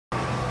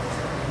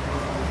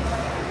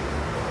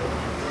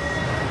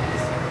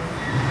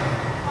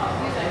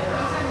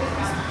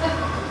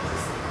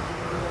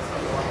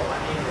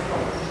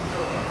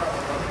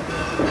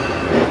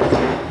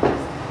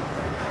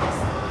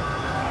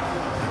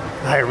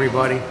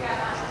everybody.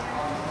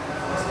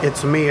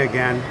 It's me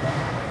again.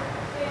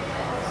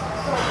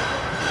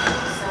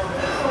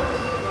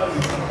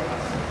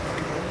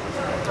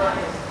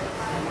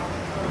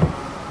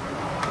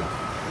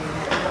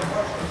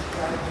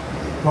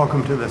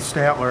 Welcome to the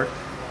Statler.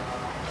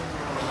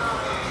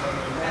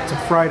 It's a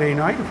Friday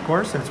night, of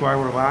course, that's why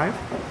we're live.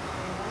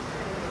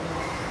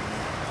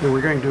 So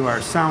we're going to do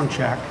our sound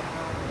check.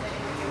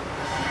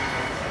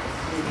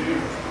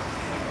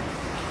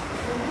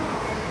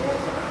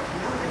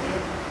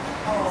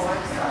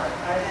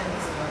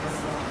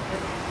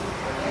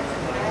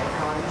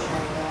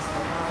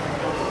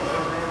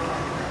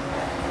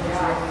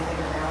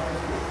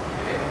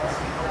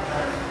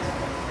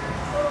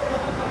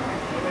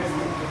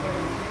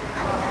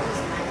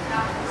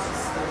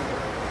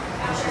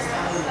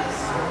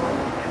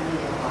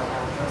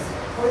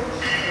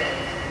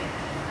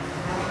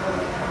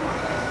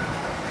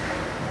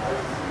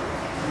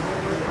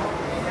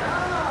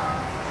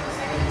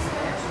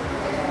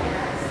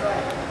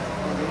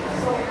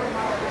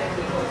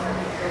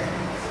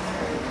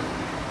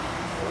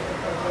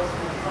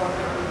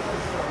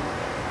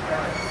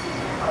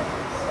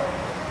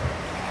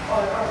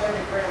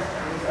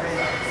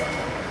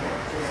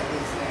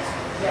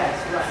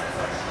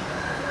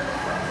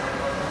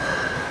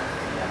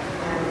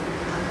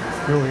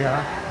 Here we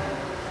are.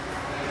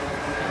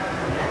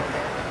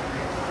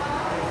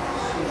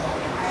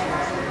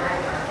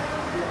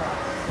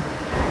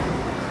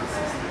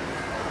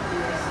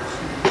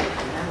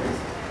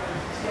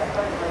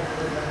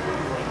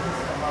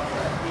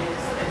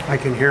 I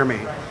can hear me.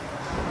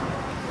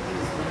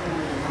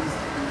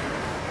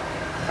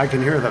 I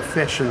can hear the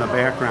fish in the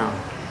background.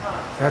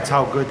 That's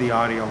how good the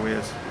audio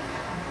is.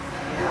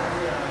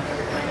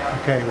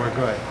 Okay, we're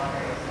good.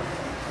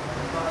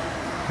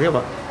 We have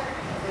a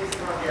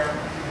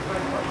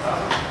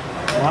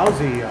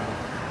lousy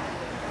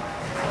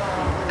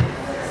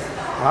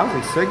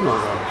signal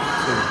though.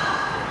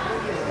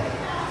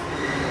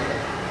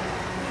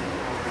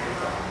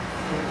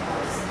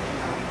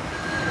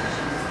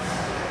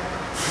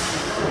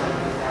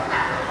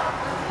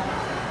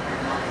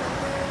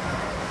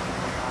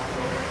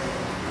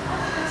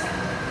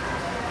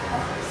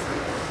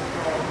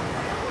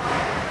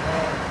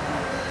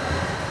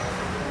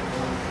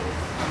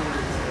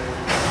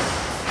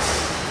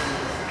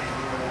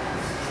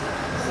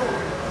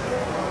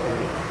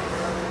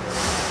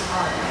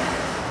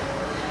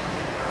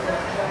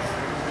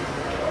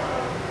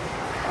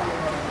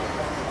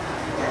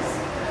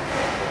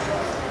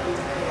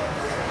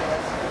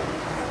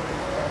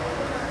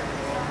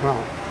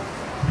 Well,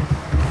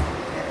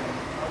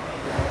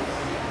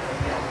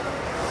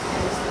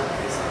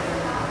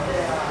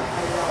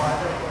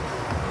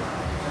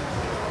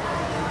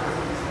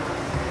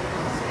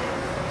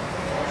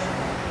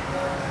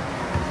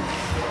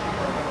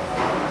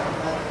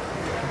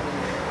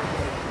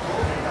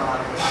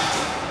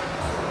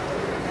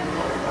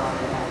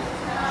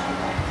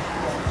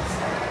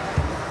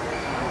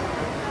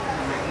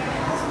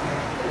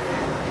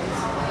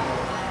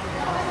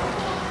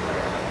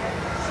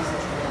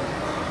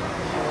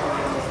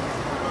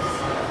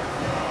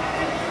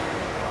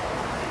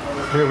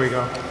 here we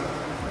go.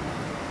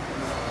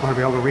 I want to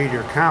be able to read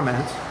your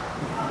comments.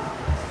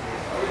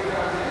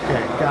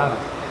 Okay, got it.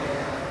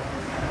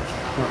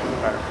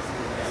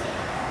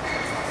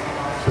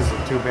 This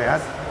isn't too bad.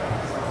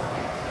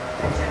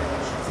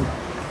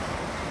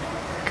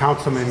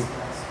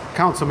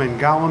 Councilman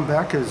Goldman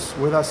is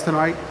with us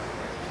tonight,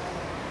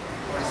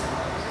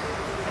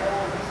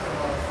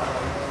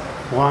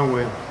 along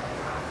with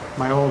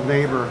my old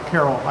neighbor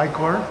Carol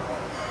Eichler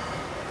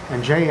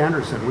and Jay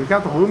Anderson. We've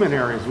got the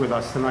luminaries with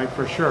us tonight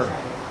for sure.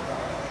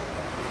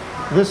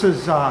 This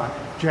is,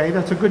 Jay,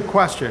 that's a good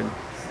question.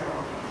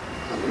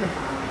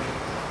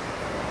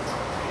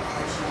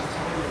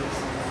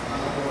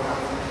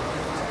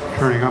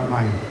 Turning up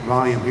my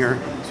volume here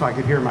so I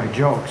could hear my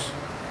jokes.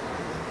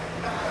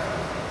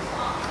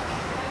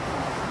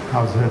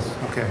 How's this?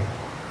 Okay.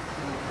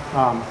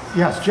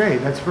 Yes, Jay,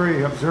 that's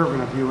very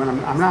observant of you, and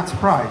I'm not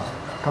surprised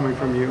coming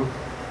from you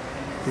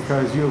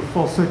because you have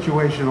full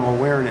situational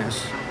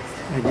awareness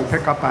and you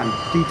pick up on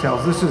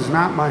details. This is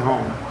not my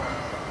home.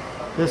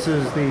 This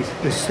is the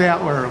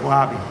Statler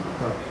lobby,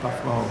 the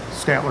Buffalo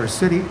Statler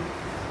City.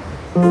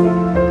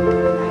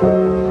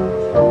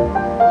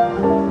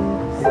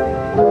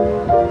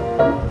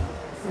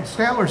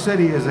 Statler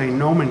City is a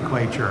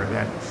nomenclature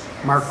that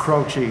Mark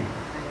Croce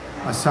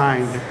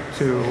assigned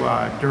to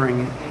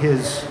during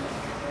his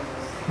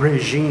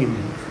regime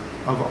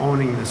of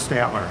owning the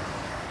Statler.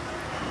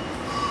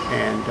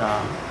 And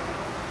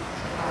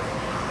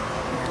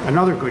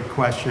another good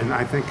question,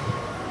 I think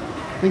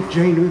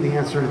Jay knew the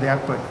answer to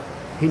that, but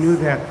he knew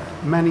that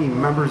many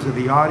members of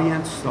the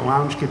audience, the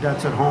lounge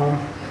cadets at home,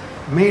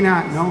 may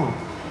not know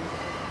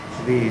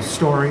the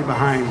story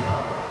behind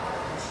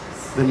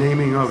the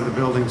naming of the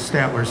building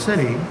Statler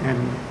City, and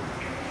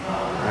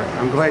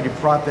I'm glad you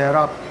brought that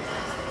up.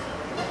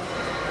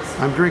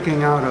 I'm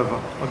drinking out of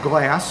a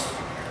glass.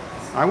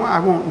 I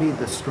won't need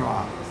the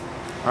straw.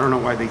 I don't know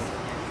why they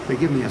They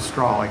give me a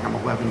straw like I'm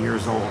 11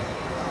 years old.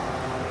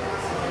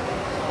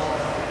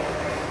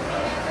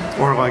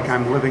 Or like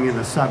I'm living in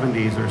the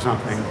 70s or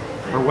something.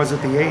 Or was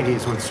it the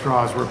 80s when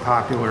straws were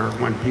popular,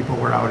 when people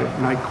were out at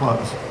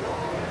nightclubs?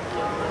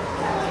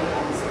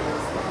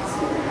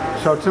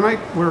 So tonight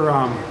we're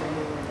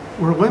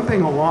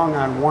limping along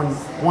on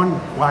one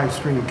live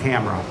stream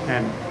camera,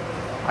 and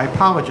I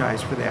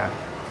apologize for that.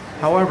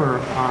 However,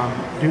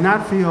 do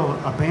not feel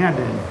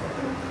abandoned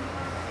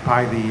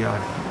by the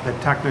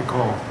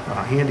technical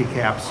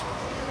handicaps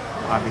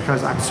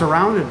because I'm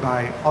surrounded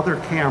by other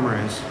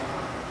cameras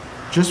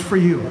just for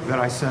you that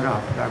I set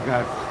up. I've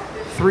got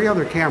 3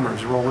 other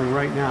cameras rolling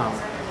right now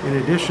in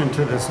addition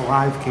to this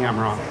live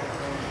camera,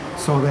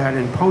 so that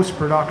in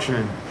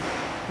post-production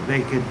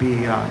they could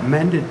be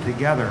mended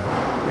together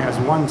as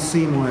one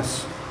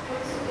seamless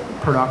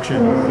production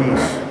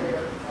piece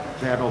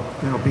that'll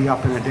be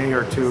up in a day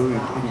or two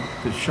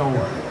to show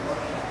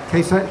in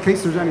case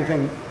there's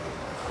anything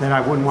that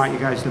I wouldn't want you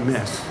guys to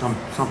miss,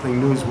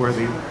 something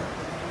newsworthy.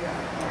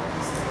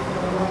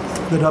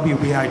 The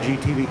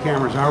WBIG.Tv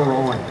cameras are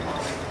rolling.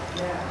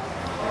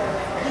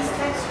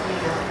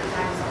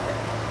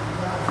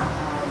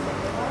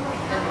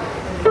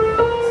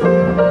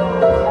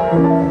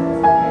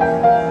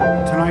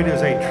 Tonight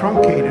is a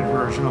truncated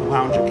version of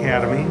Lounge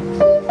Academy.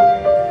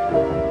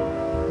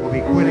 We'll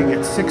be quitting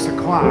at 6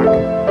 o'clock.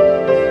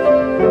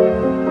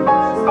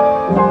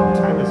 What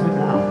time is it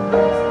now?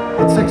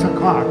 At 6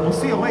 o'clock. We'll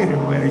see you later,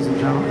 ladies and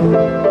gentlemen.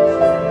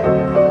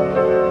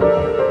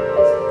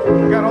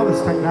 I got all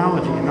this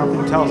technology and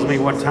nothing tells me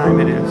what time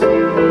it is. I'm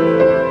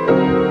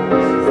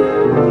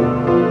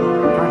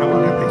trying to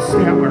look at the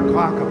Statler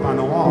clock up on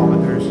the wall,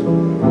 but there's a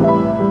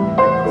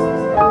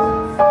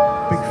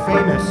big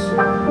famous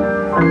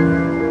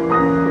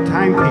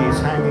timepiece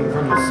hanging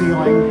from the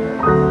ceiling,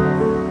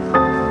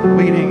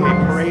 leading a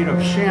parade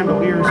of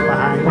chandeliers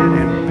behind it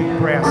and big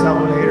brass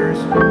elevators.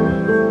 I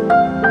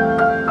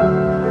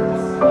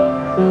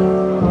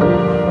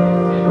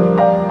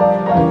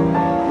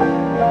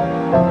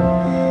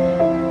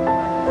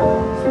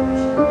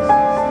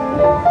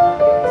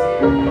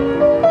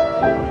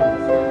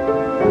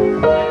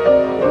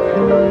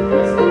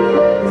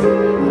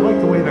like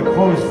the way the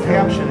closed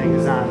captioning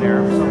is on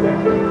there, so that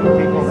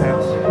people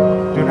that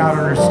do not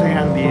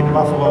understand the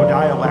Buffalo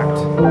dialect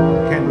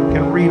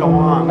can read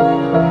along.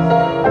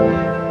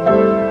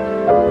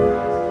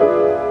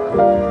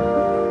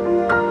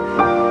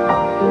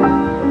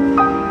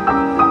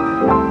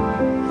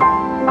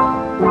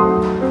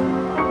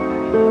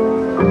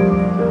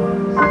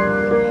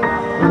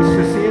 Nice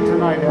to see you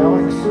tonight,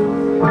 Alex.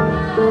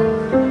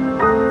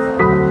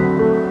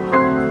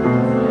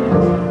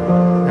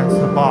 That's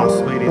the boss,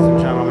 ladies and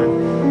gentlemen.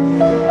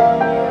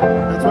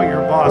 That's what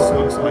your boss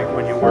looks like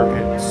when you work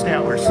at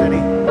Statler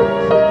City.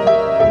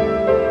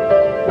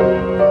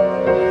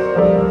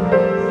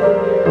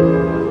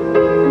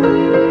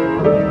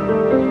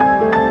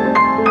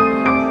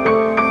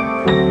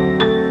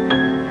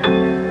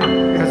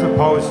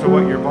 To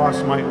what your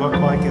boss might look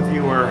like if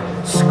you were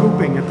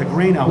scooping at the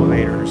grain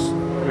elevators,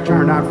 which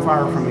are not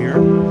far from here.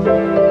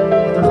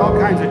 But there's all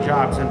kinds of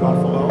jobs in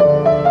Buffalo,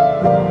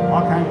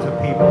 all kinds of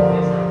people.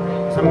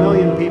 There's 1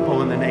 million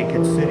people in the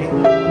naked city.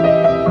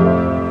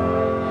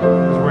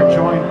 As we're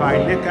joined by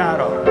Nick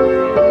Otto.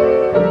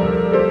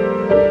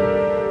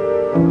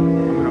 I'm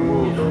going to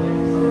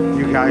move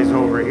you guys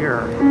over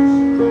here.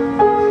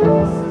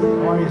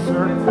 How are you,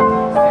 sir? I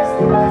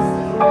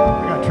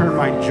got to turn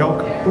my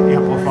joke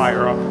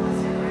amplifier up.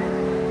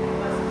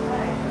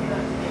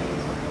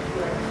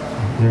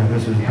 Yeah,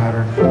 this is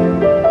better.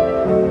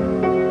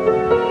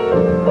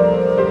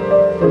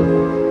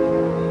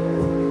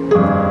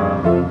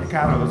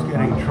 Mikato's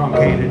getting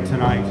truncated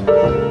tonight.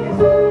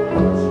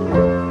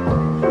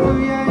 Oh,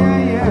 yeah, yeah,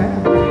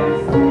 yeah.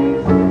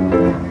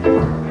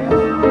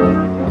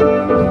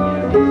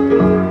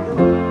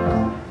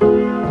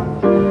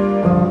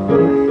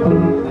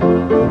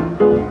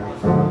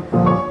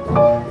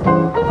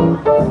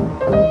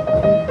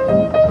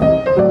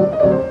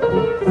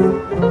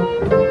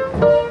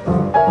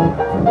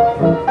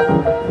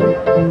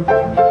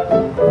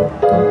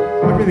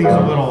 Everything's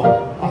a little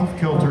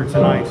off-kilter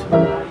tonight.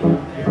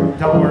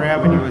 Delaware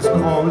Avenue is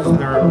closed.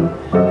 They're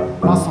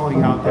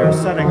bustling out there,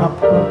 setting up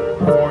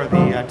for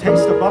the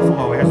Taste of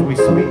Buffalo as we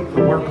speak.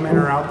 The workmen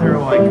are out there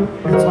like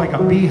it's like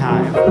a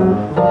beehive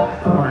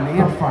or an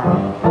ant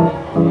farm.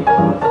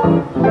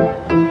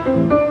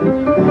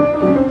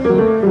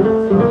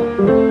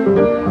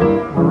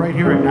 We're right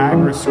here at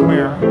Niagara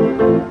Square.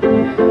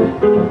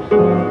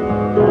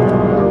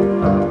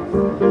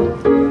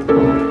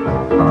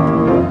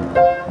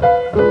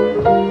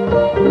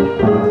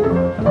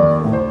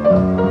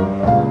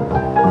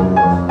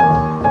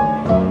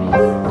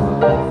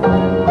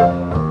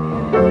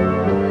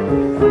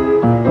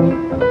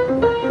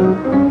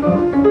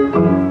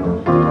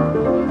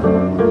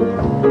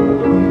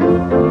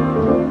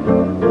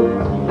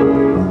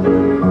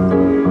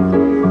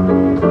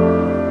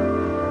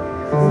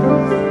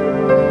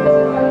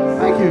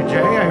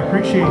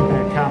 Appreciate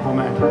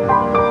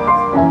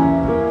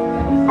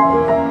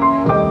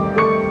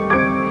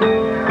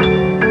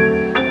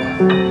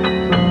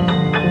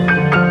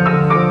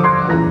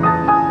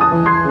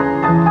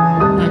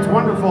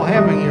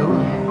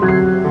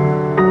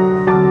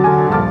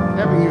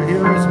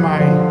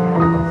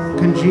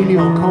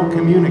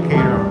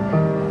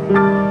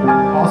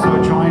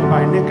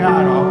Nick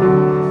Otto,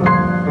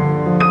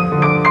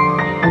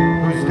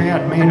 whose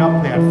dad made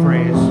up that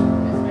phrase.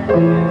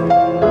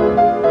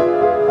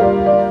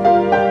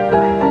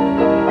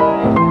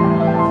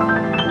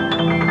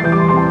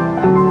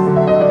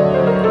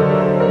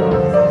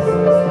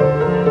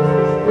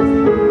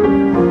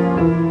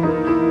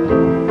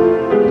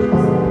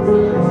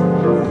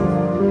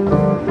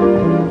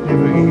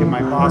 Maybe we can get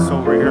my boss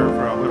over here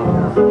for a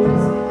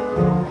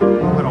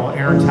little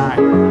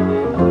airtime.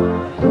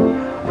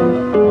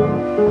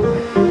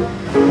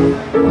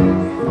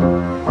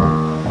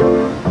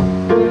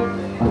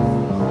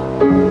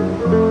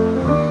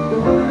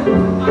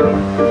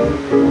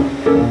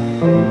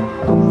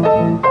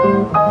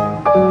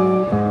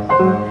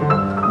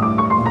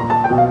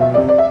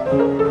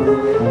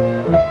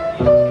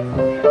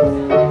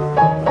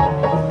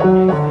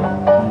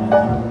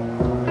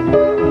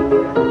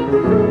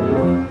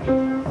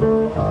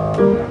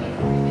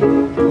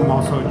 I'm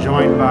also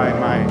joined by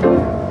my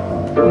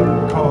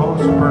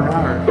co-host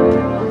Bernard.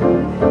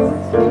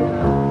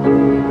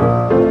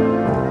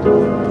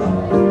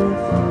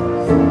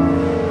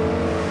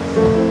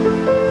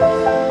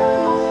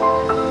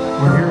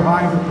 We're here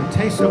live at the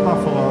Taste of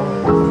Buffalo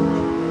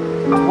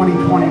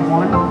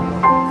 2021.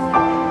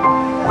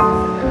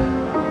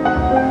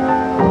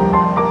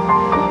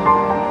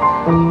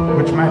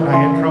 Which meant I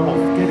had trouble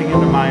getting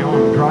into my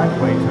own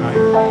driveway tonight.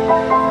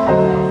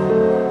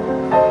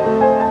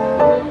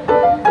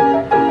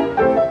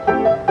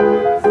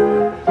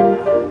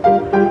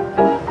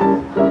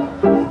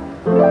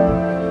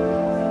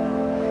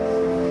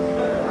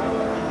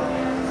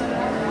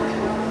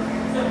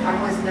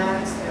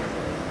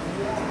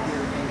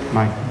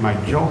 My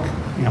joke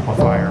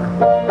amplifier.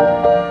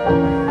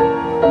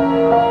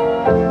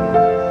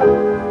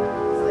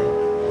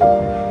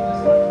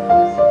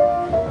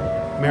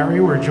 Mary,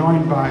 we're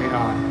joined by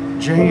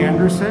Jay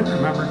Anderson.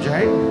 Remember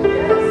Jay?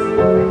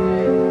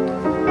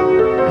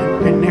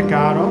 And Nick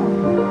Otto,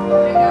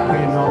 who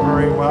you know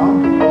very well.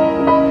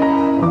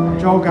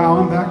 Joe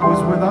Gollenbeck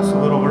was with us a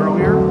little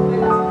earlier.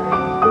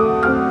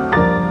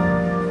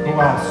 Who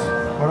else?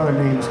 What other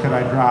names could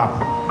I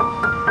drop?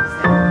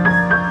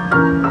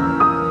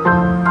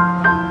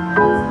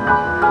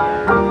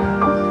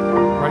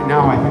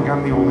 Now I think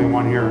I'm the only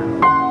one here.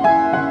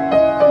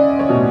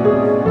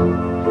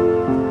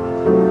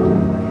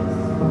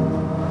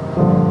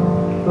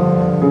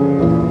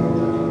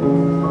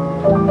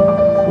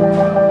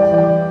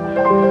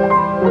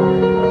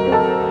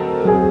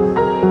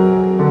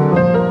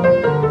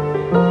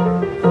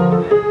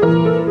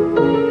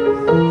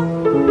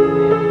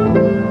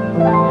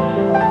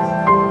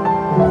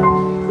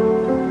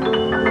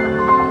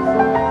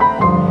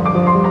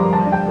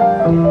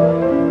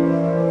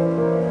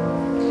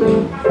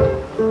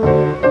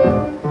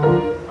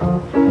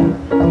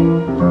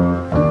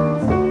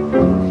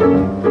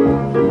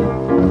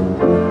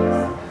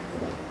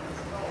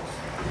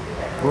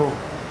 We'll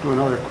do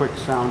another quick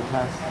sound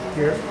test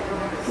here,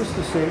 just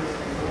to see.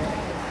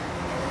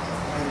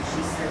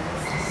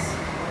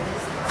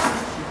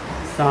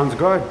 Sounds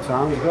good,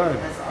 sounds good.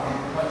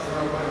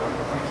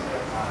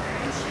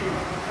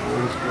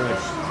 Sounds good.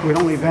 We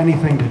don't leave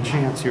anything to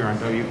chance here on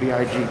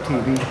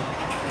WBIG.Tv.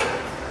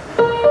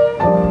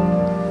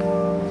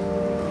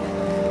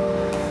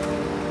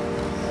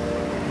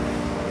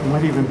 I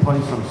might even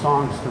play some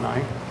songs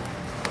tonight.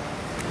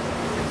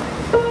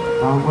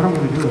 What I'm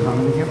going to do is I'm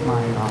going to get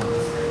my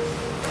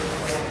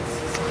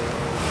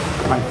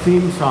my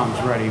theme songs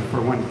ready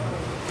for when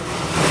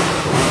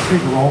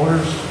big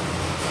rollers,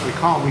 we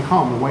call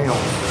them whales,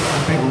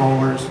 big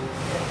rollers,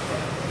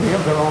 they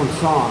have their own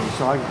songs,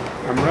 so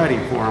I'm ready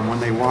for them when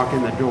they walk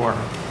in the door.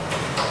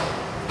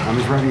 I'm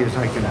as ready as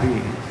I can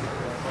be.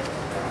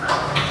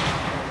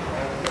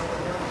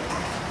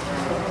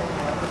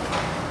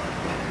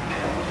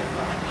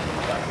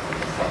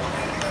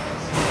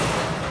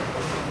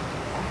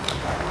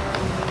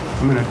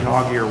 I'm going to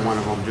dog ear one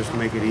of them just to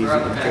make it easy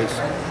in case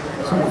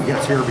someone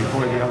gets here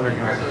before the other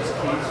guy.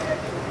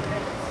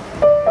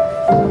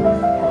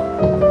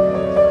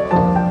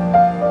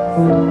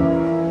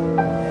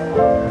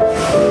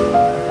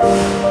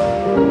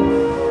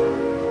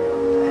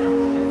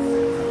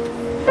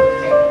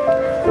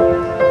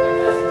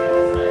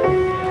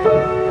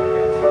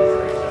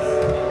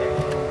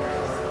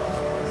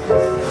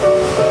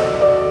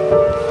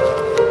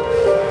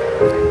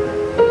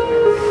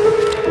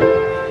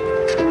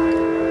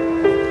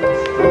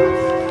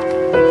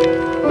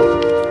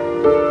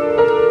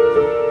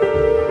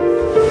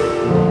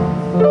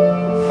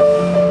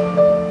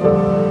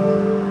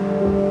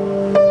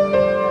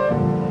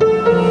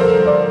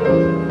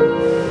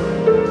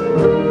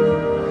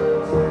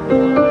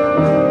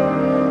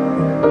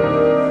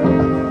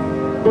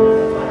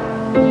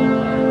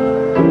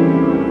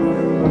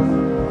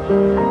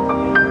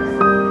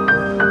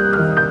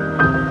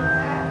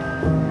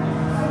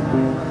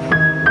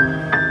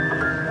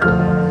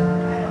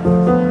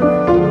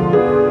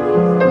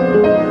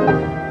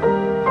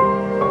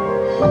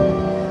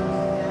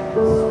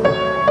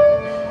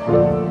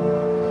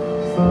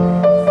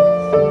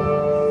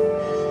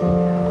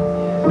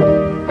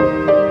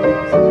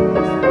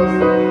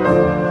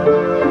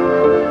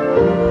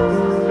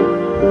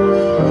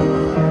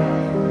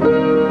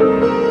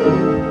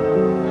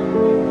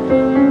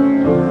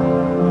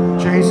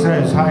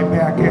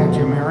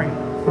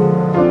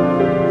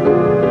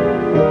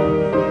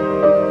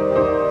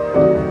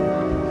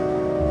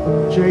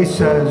 Ray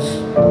says,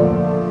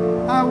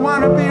 I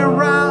want to be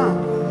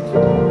around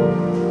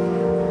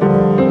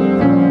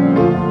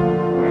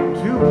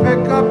to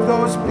pick up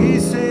those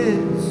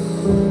pieces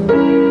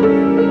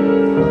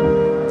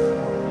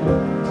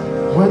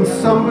when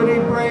somebody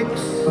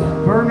breaks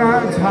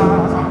Bernard's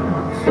heart.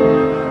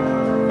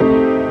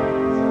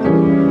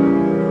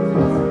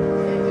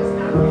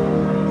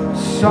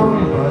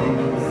 Somebody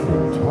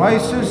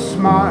twice as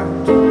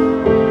smart as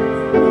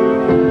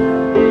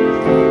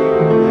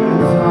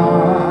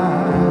I.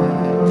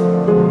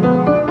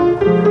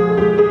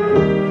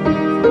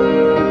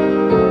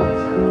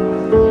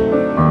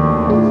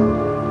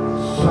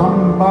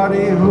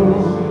 Somebody who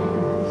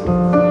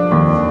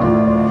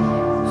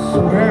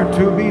swear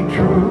to be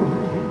true,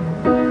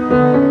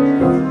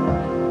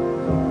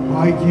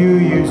 like you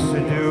used to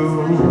do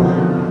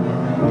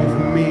with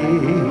me.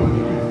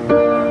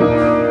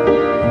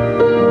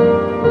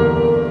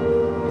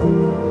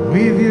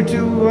 Leave you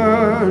to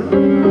earn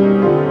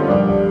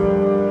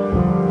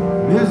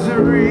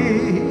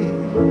misery,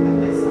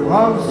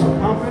 love's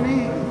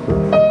company.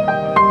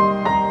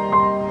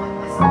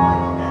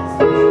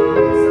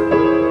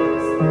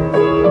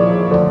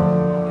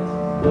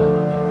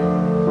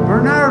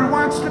 Bernard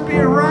wants to be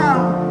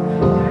around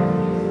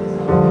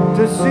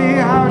to see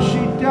how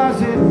she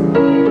does it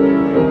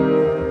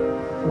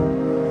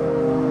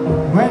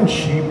when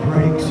she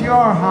breaks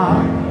your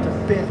heart to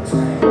bits.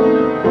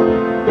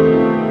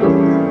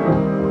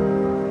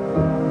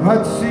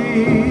 Let's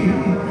see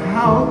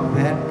how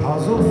that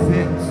puzzle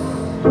fits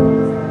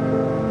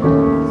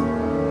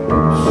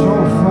so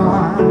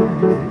fine.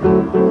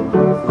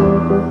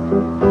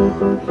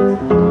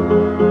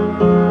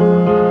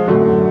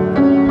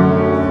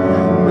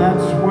 And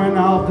that's when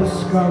I'll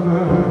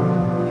discover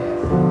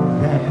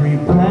that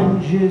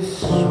revenge is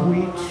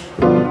sweet.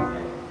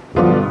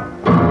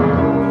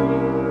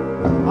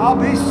 I'll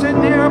be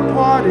sitting here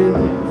applauding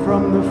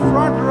from the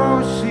front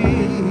row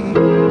seat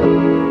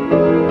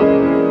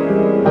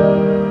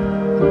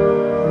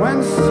when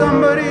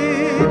somebody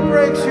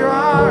breaks your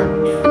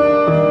heart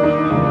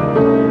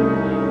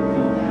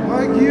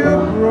like you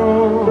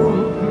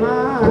broke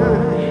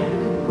mine.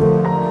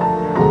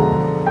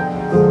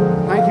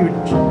 Thank you,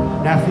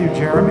 nephew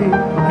Jeremy.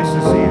 Nice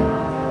to see you.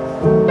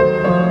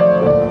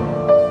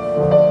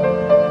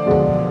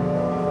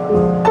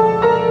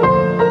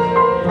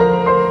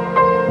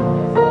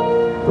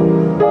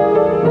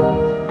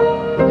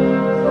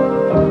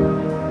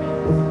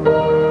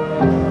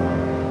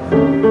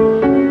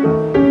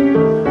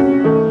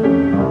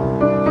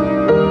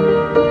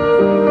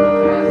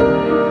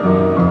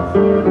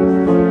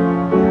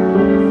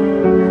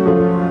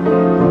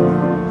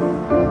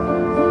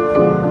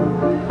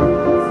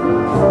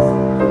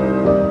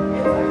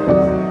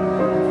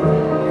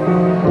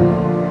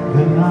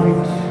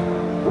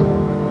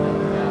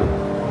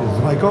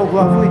 Oh,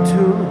 lovely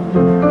too.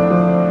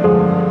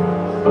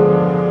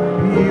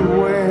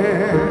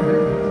 Beware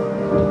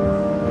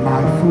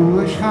my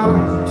foolish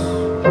heart.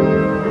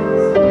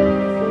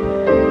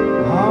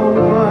 How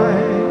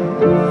wide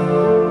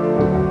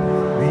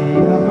the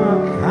ever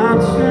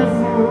constant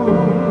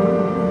moon.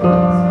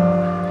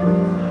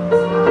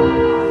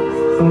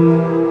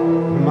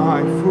 My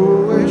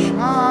foolish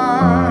heart.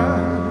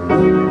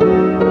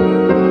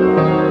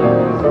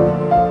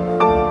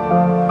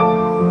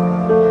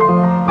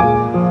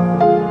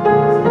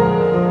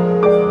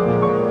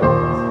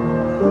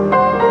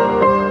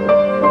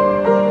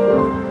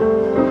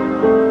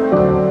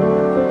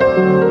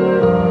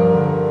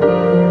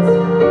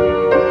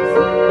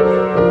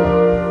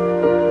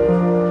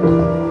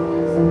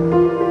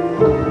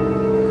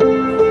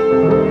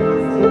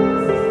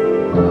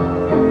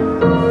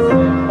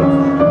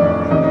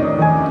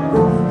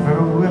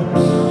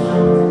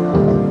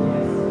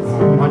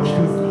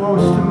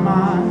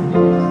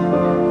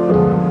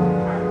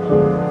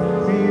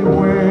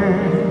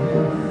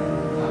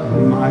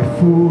 My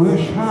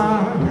foolish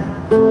heart,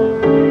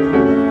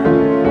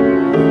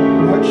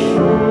 but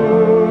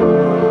sure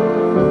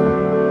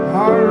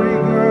our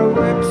eager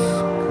lips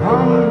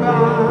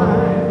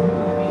combine,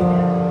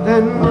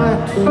 then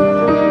let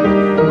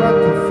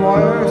the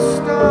fire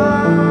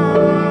start.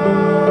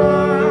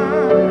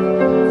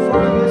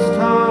 For this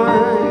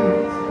time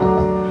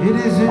it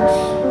isn't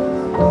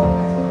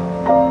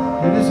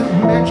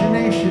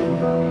imagination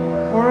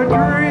or a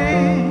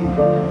dream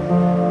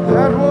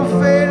that will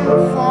fade and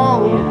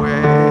fall away.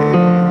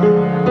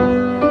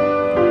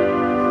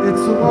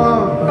 It's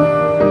love.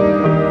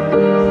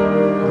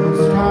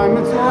 This time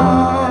it's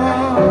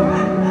love.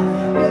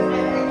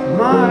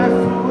 My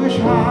foolish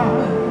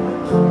heart.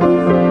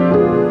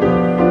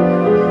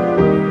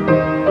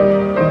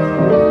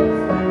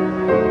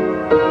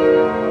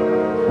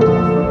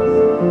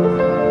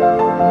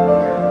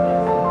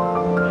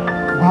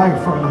 Live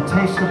from the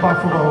Taste of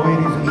Buffalo,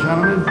 ladies and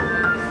gentlemen.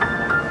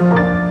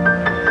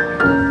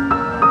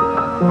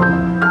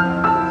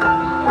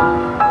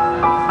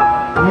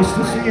 Nice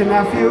to see you,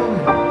 nephew.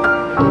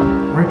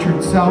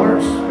 Richard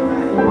Sellers,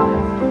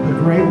 the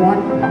great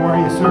one. How are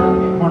you,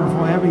 sir?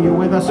 Wonderful having you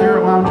with us here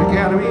at Lounge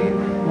Academy.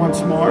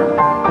 once more,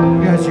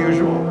 as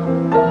usual.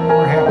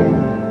 We're happy to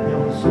be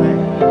able to say.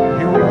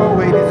 Here we go,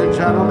 ladies and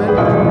gentlemen.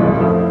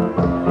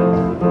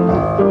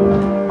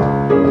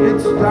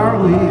 It's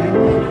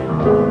Darlene.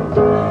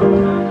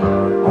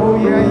 Oh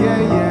yeah,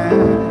 yeah, yeah.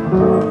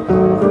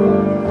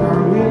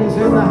 Darlene is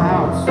in the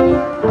house.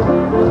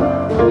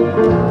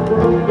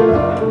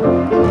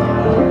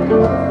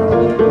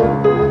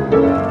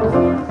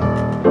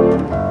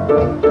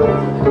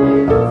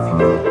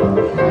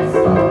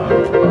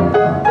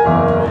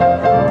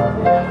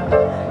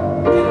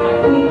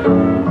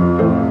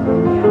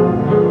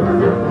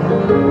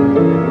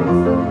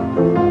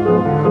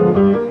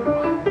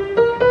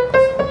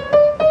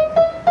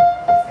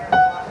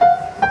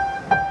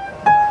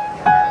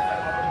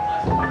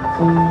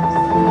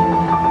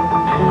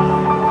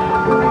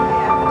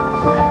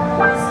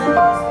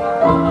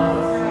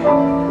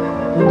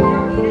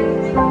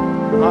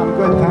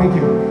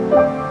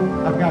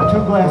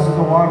 Glasses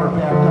of water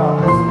backed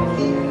up.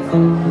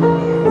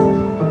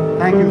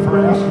 Thank you for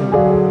asking.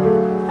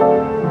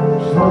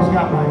 She's always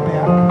got my back.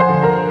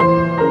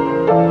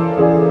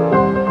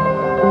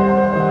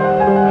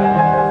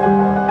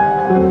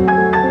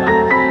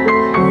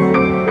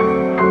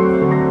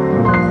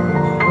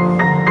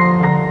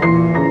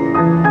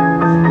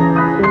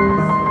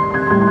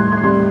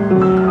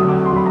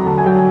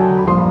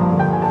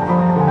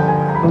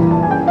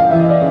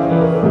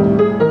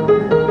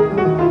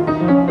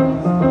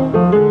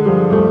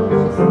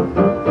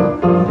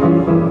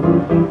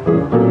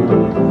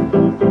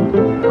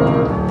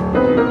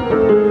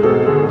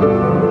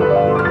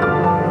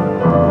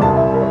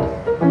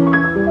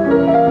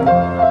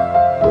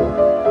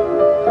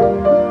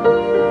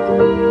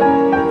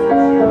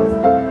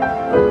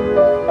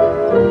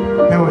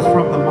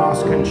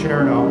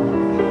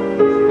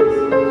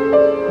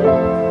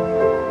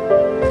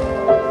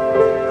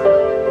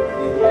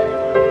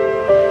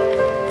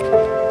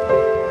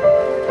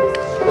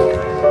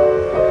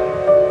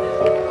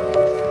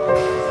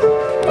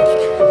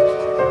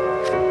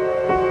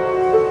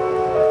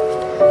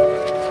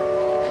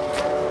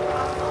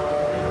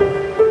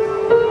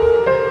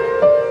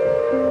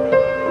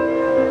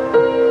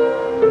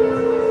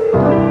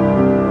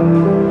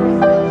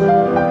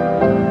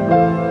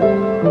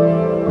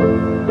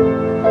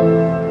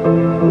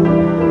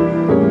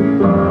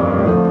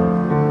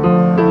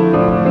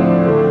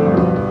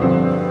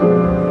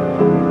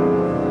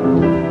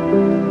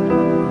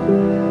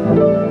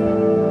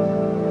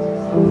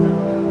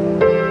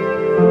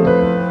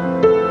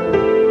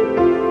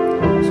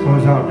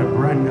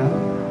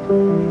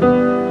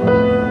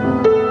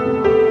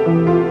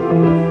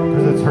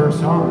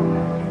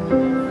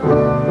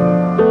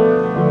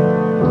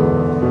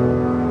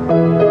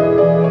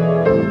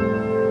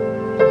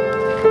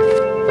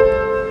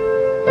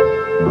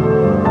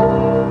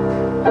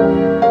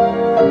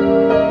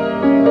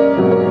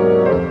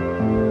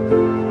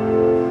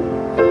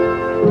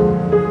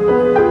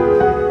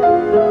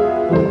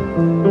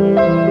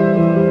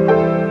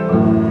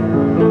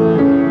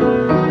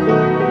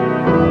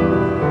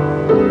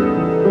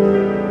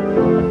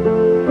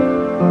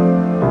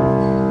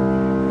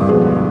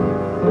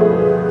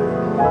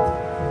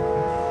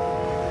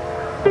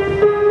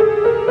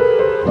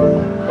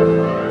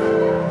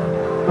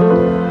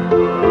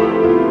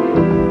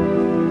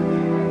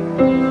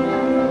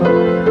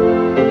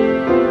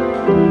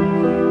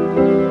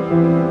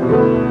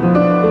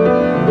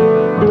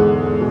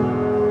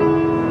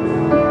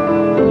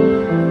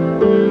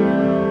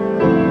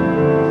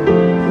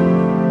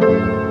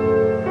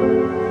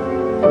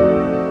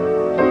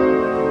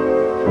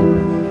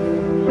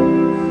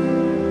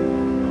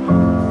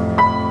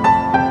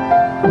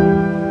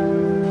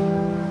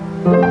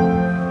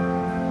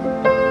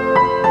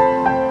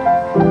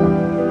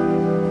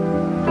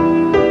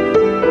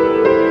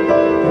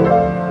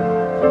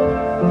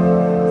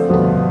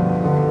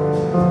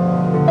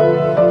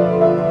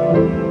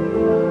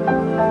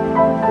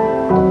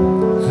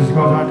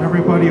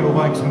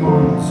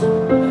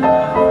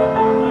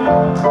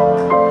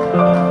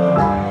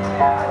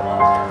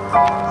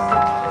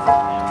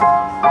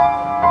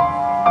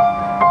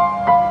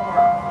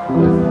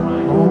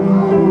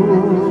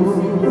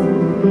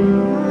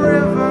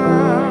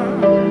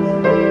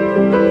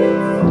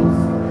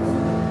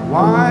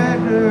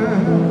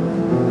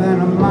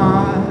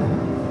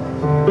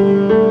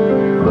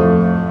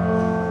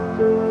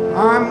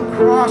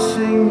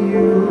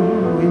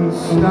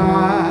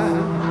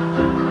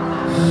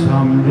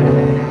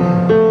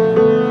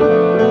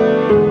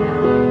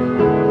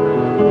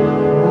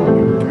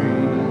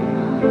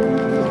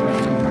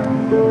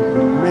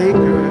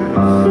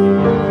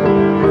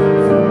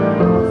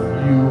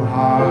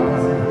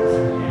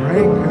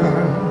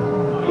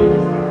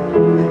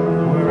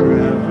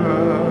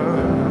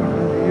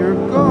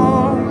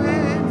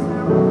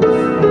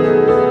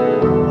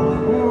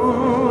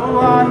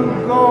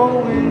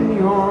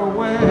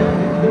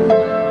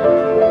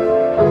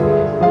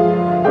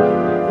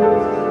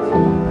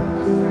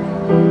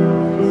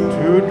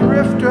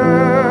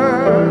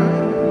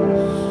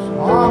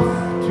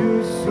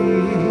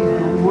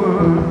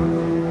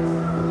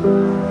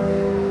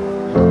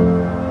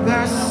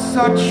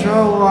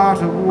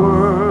 not a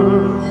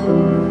word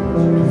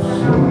to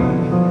say.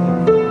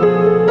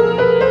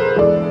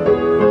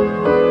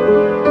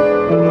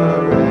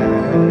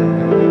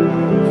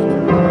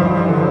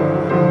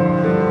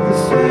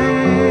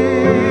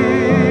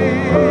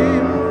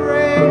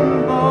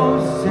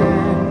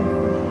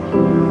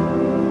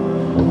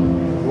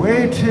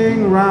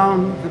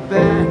 Round the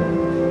bend,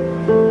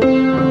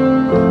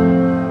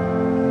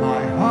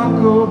 my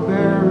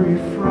huckleberry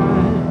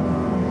friend,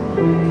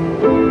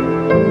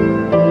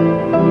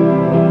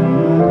 on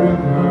the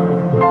river,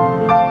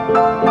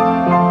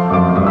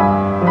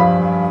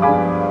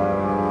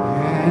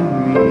 and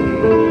me.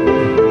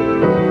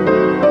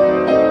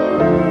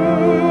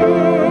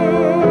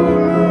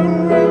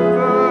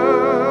 River,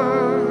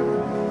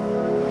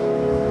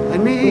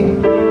 and me.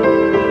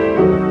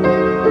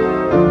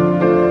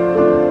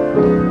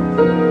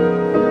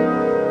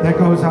 That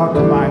goes out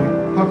to my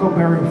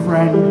huckleberry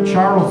friend,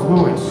 Charles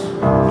Lewis.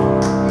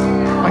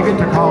 I get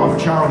to call him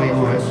Charlie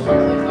Lewis.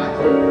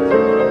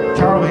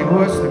 Charlie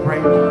Lewis, the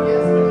great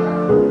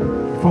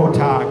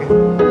photog.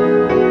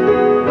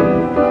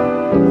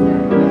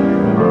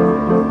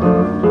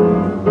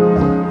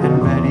 And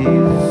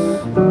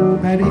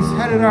Betty's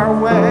headed our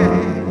way.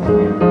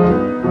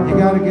 You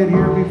gotta get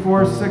here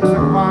before 6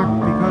 o'clock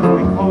because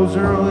we close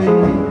early,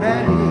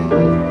 Betty.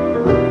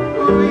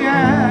 Oh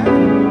yeah.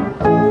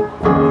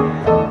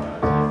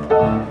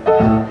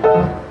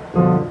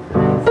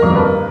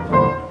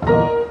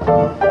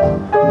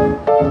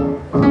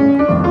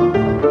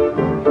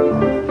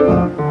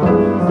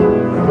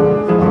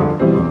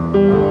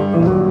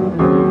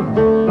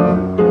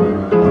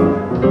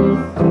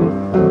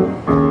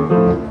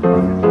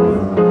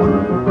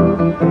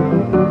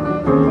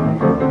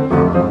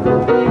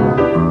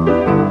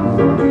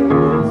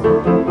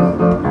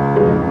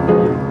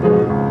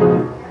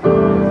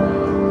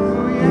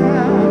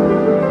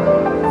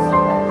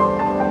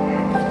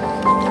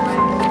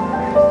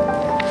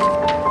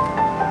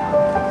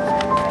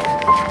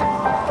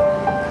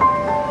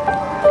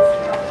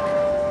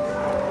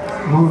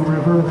 Moon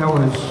River, that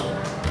was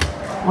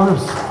one of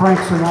Frank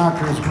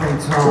Sinatra's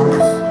great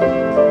songs.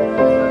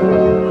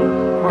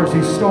 Of course,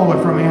 he stole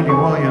it from Andy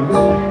Williams.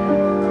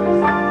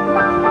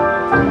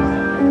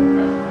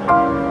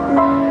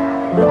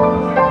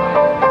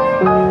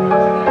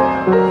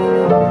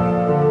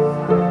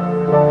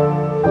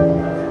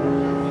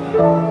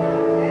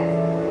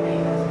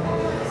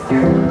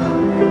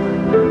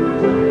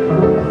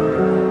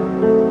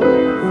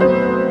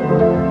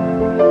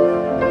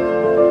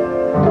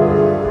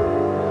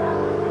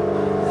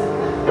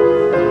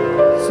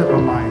 Sip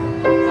of my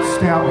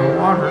Statler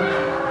water.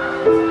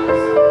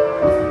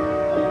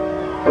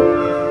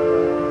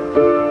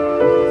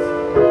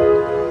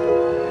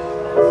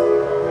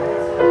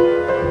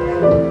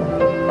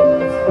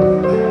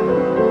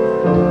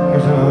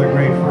 Here's another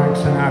great Frank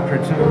Sinatra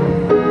tune.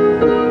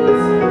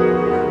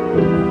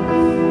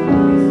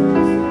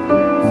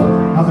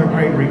 Another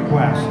great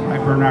request by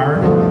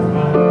Bernard.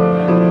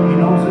 He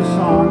knows his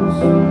songs,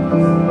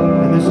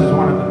 and this is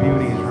one of the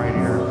beauties right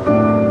here.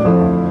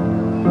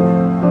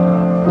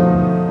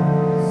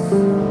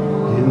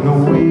 In the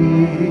wee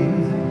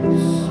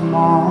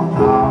small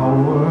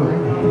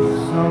hours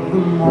of the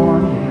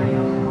morning,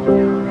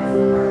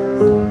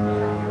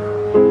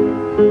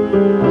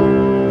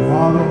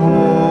 while the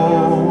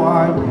whole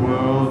wide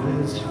world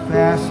is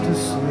fast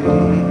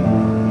asleep,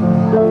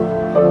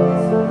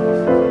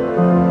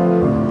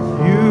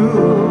 you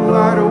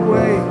lie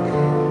awake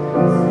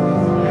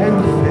and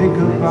think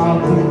about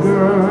the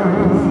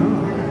girl,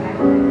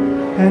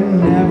 and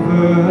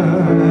never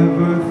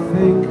ever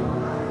think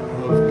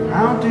of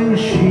counting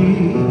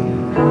sheep.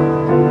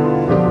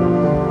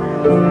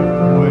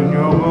 When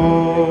your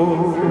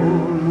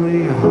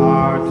lonely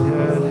heart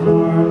has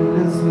learned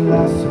its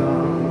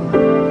lesson,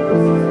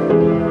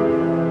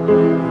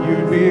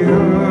 you'd be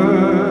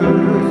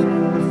hers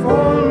if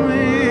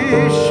only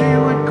she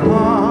would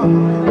come.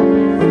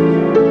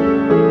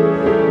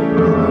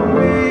 In the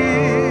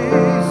wee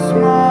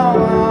small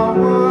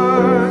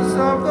hours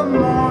of the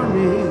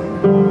morning,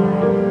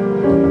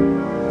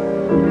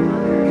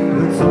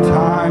 it's the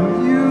time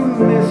you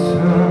miss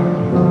her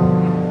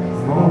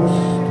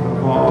most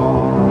of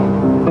all.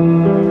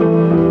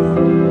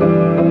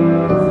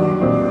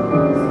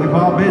 We've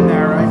all been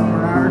there, right,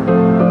 Bernard?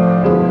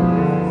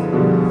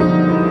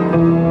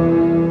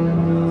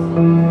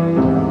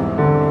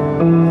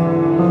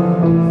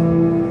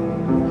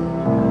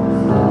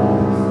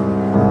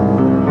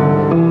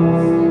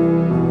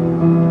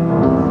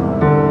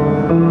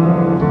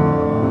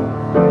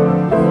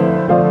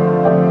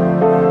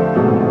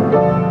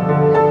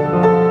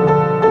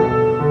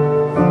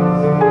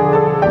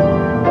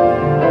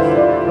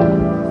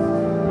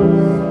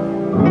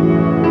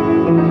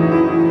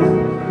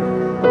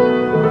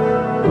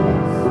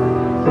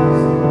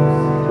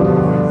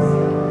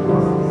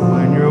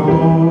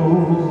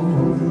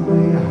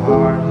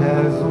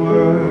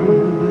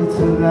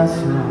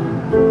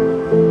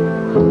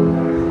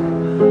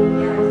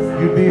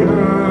 You'd be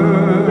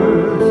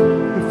hers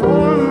if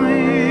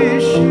only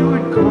she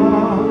would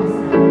call.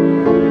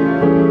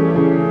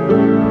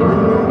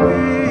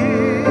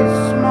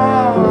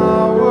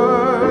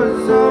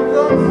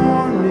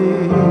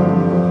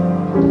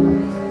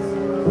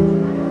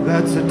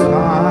 that's a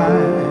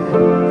time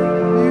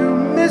you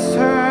miss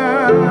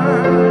her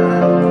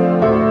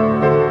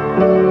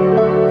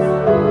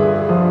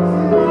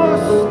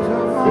most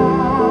of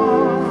all.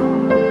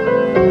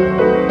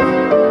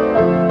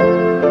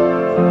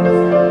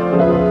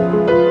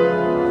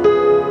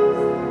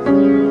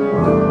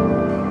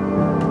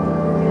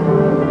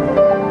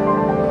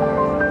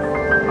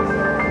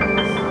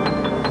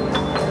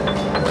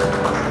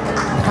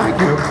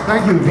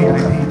 Thank you,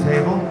 VIP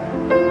table.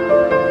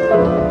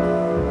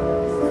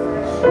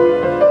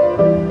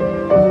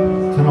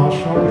 It's an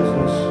all-show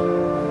business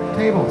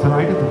table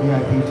tonight at the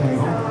VIP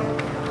table,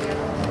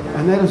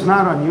 and that is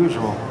not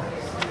unusual.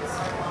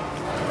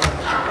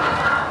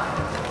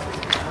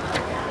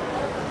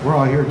 We're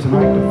all here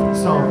tonight to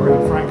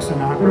celebrate Frank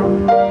Sinatra.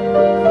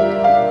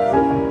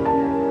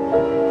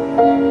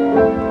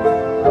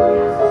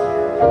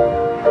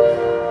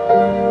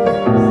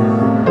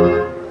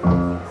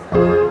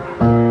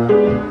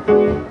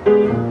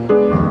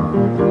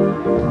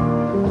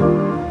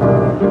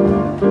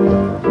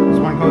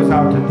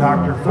 Out to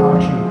Dr.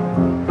 Fauci.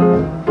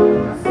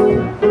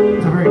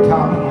 It's a very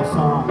topical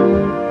song.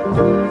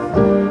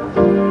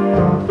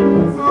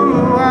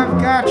 Ooh, I've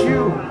got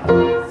you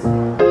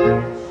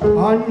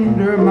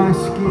under my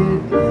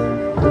skin.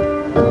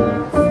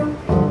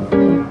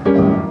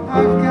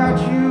 I've got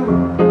you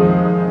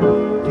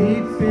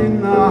deep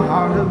in the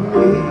heart of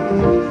me.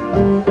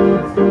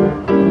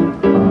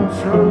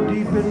 So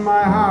deep in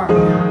my heart,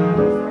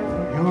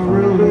 you're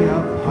really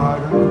a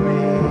part of me.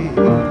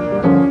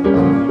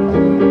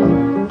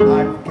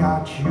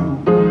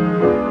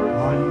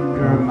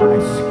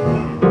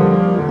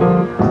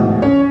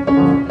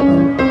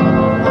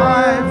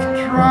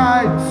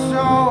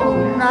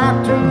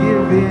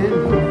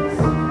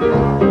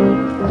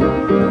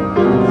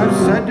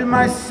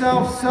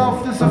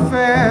 Myself, this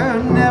affair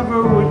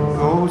never would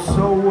go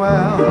so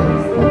well.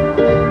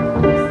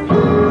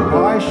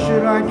 Why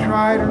should I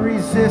try to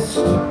resist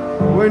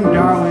when,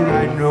 darling,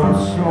 I know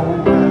so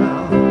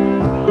well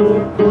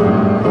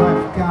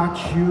I've got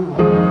you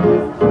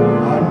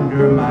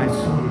under my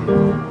skin.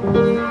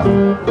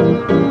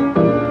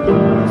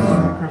 I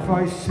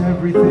sacrifice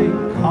everything,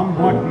 come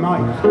what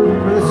might, for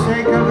the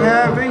sake of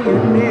having you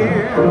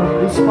near,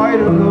 in spite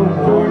of the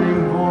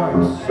warning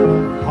voice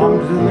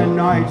comes in the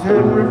night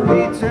and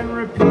repeats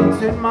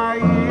in my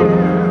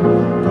ear.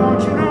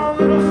 Don't you know,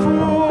 little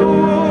fool,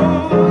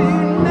 you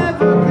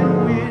never can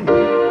win.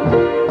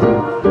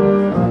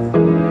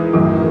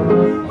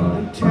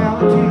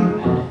 Mentality,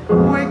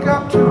 wake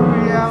up to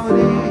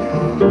reality.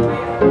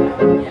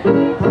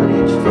 But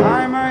each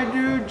time I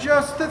do,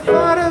 just the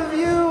thought of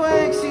you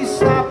makes me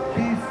stop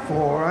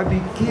before I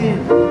begin.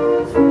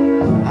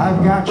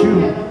 I've got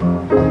you.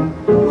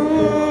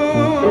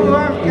 Ooh,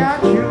 I've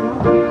got you.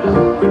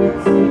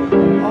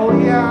 Oh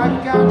yeah,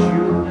 I've got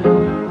you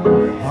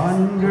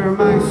under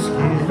my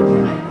skin,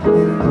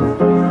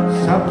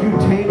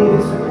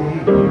 subcutaneously.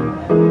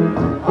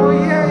 Oh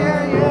yeah,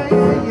 yeah, yeah,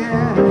 yeah,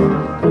 yeah.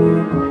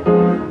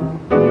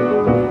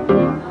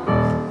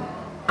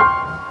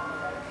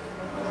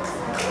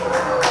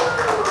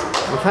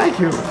 Well, thank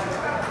you.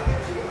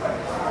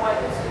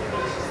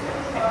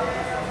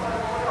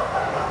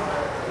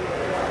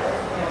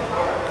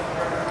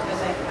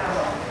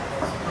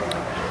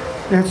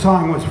 That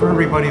song was for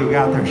everybody who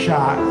got their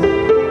shot.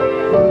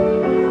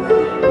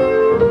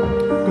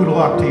 Good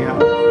luck to you.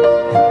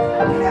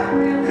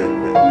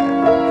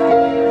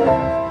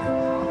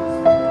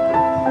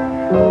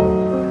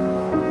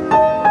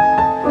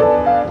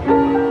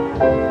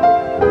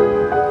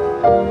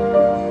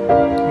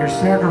 Your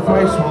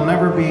sacrifice will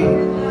never be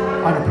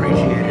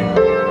unappreciated.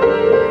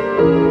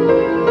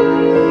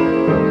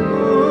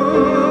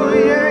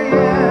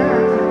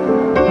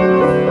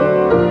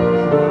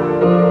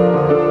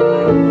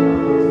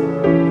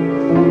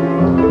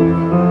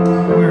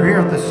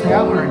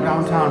 Statler in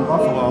downtown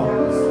Buffalo,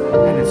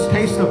 and it's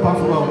Taste of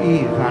Buffalo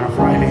Eve on a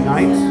Friday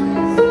night.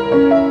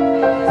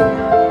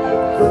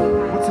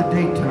 What's the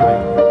date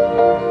tonight?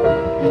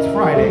 It's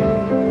Friday,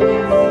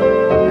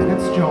 and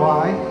it's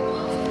July.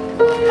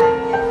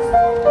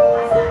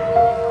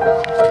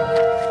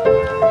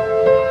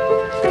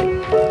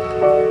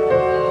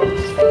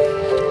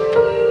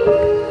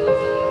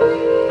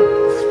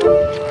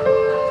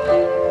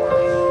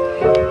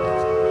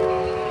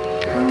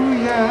 Oh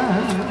yeah.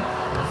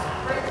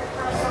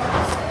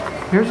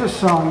 Here's a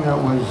song that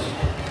was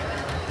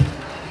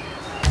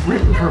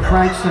written for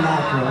Frank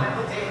Sinatra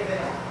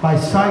by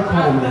Cy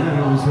Coleman, and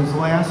it was his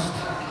last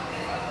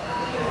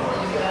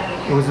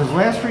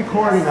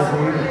recording, I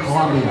believe, in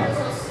Columbia.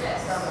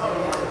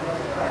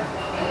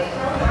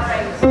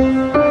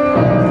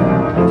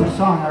 It's a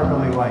song I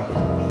really like.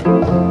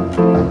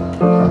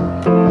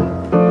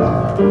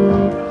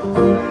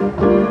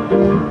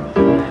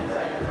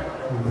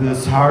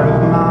 This heart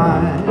of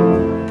mine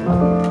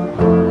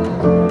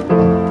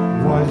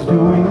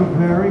doing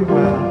very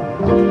well.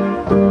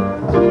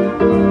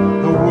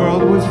 The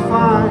world was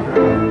fine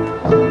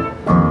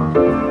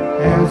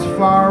as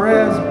far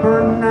as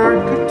Bernard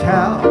could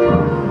tell.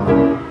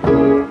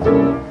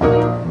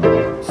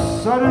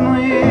 Suddenly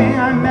Suddenly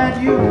I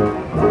met you,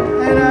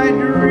 and I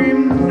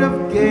dreamed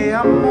of gay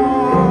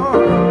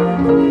amour.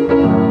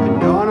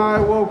 At dawn I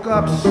woke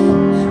up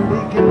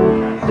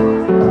speaking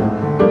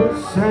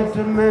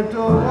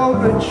sentimental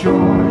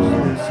overtures.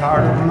 This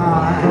heart of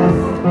mine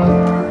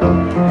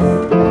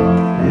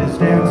is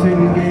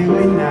dancing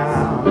gaily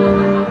now.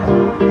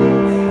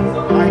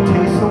 I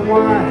taste the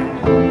wine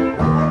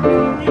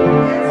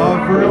of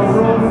real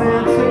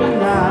romancing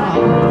now.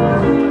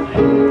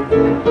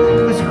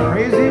 This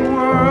crazy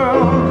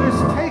world is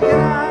taking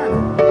on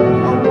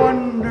a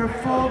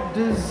wonderful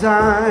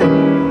design.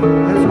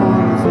 As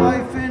long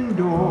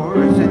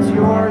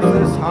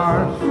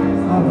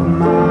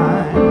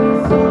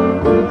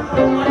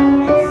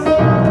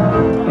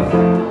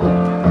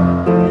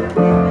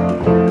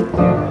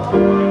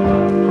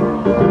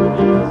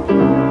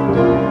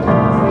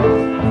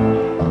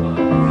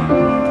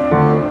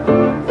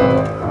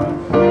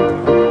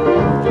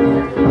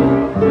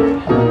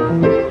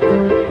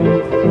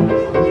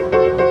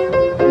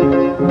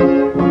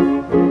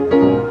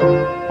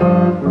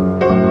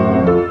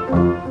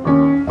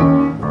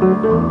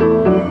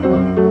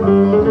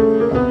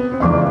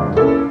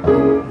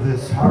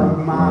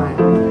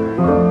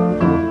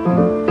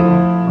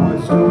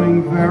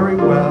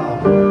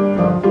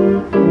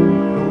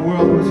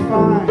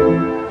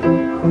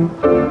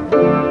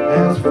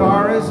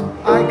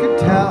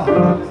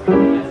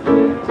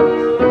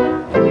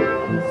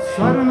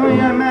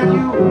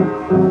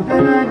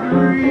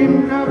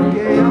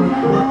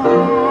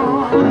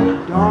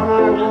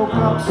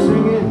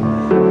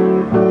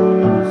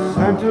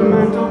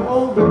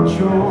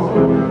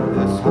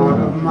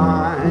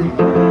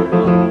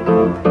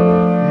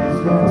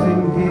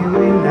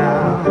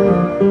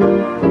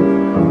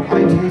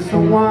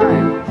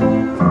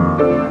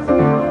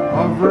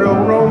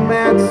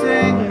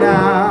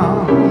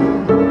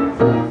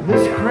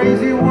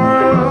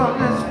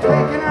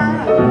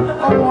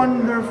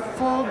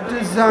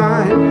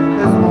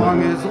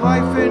as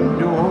life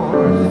endures,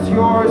 it's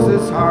yours,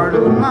 this heart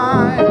of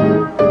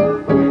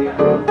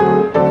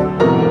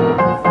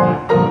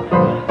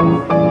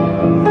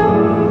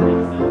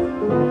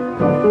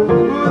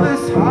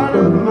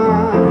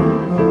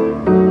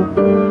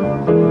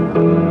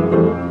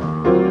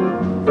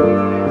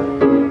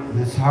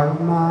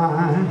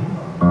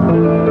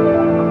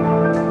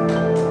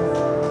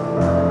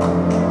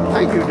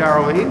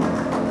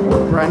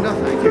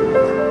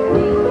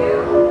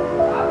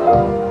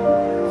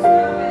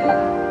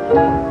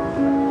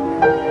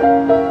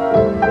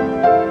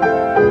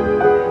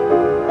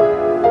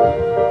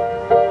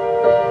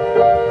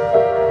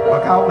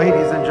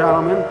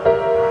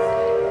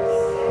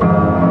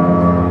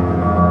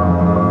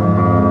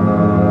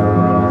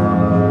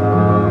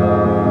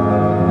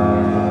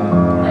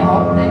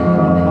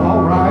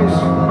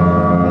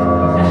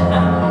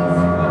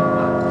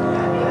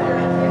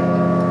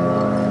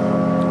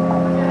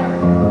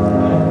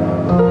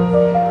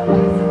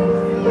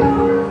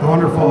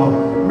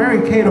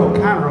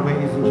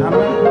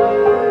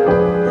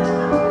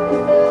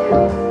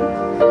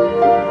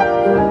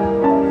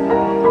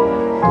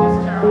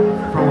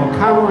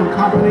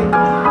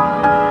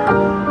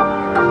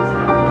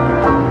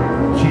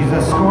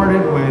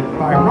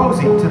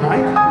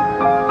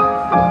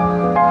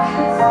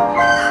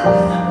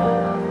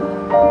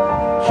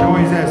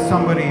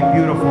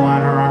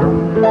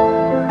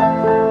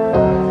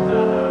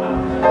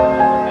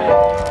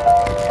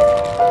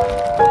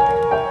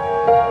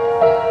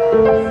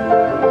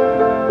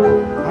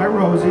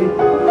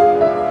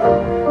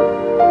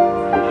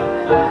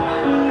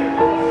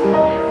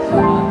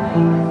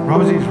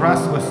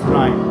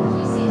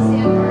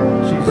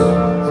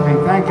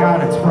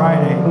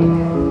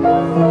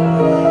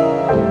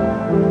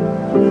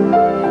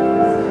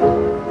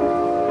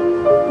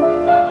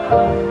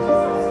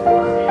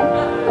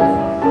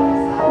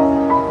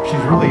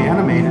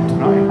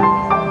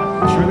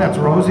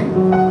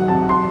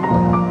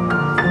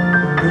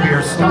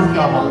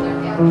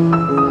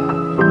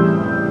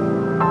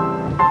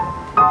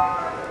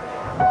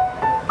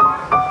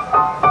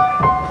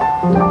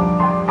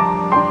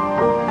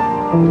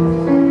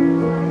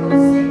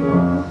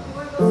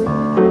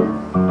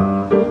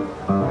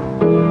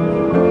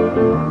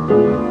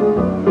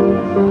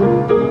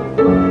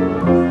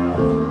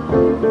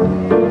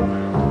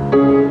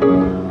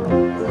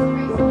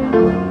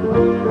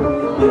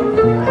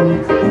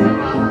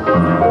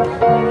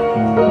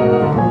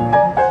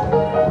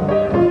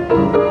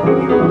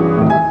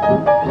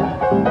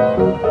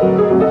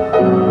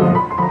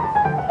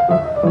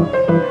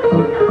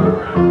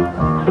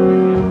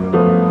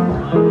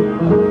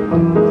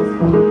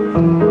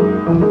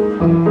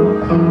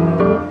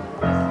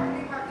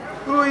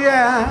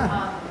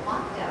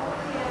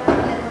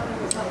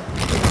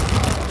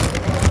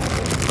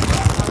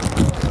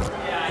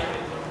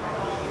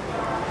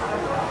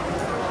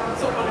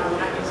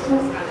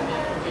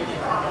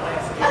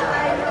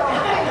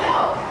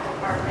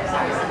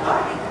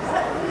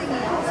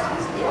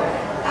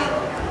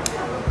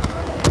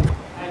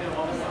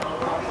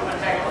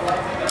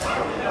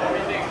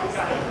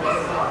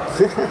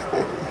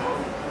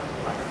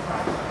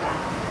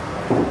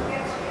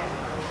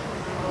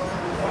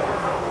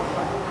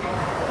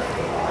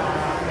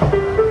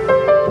It's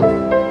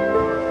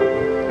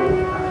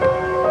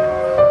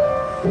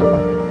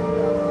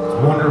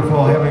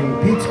wonderful having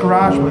Pete's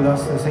Garage with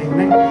us this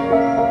evening.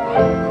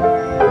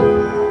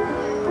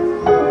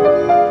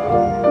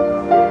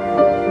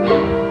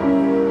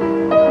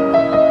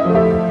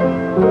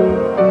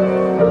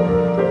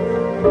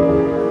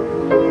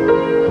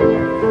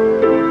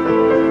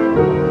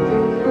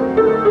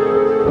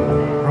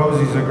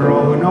 Rosie's a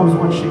girl who knows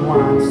what she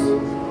wants.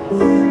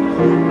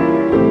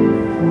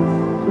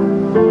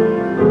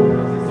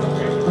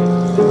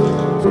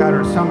 She's got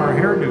her summer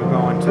hairdo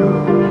going too.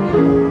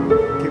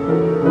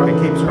 Right,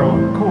 keeps her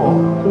cool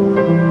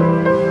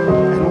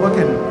and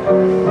looking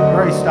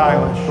very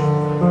stylish.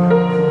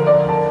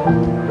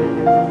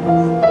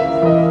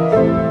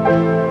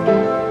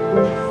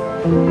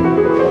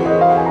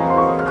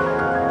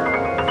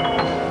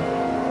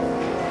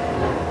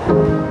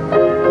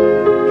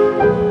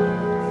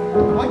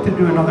 I'd like to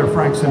do another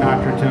Frank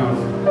Sinatra tune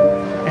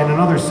and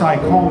another Cy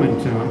Coleman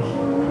tune.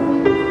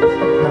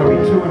 That'll be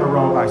two in a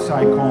row by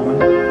Cy Coleman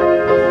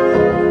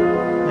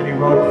that he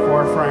wrote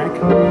for Frank.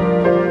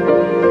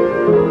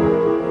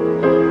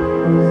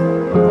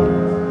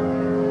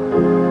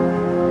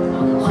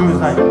 As soon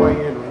as I play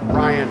in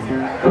Ryan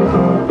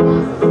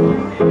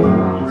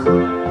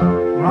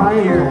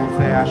Old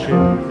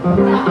Fashioned.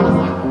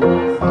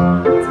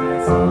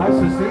 Nice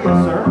to see you,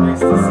 sir. Nice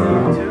to see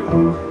you too.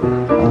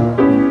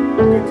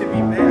 Good to be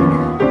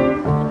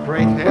back.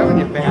 Great having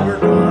you back. You were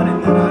gone and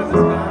then I was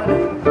gone.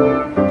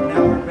 And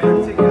now we're back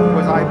together.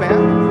 Was I back?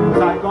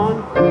 Was I gone?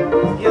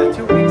 Yeah,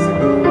 2 weeks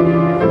ago.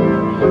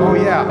 Oh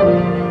yeah.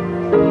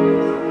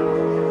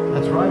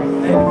 That's right. I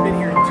haven't been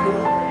here 2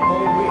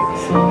 whole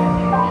weeks.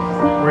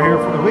 We're here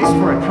for at least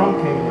for a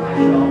truncated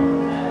show.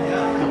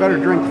 Yeah. You better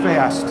drink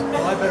fast.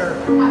 Well, I better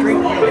drink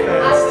real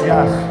fast.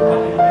 Yes.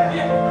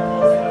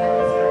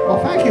 Well,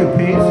 thank you,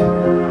 Pete.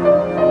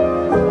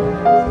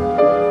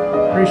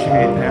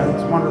 Appreciate that.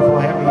 It's wonderful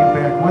having you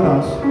back with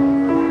us.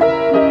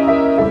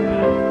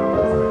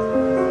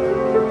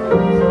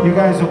 You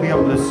guys will be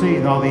able to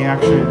see all the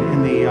action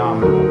in the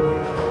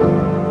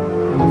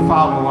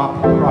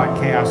follow-up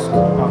broadcast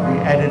of the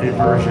edited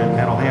version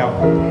that'll have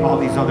all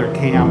these other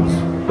cams.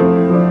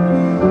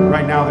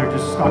 Right now they're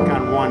just stuck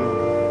on one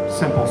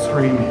simple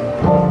stream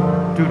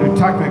due to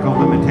technical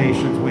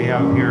limitations we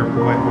have here,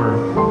 but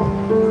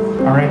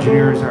our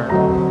engineers are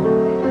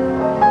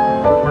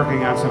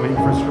working on some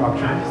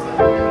infrastructure.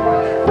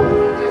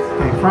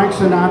 Okay, Frank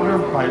Sinatra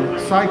by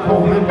Cy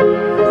Coleman.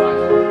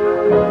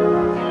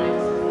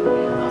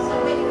 I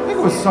think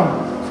it was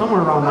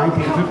somewhere around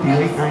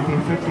 1958,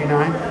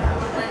 1959.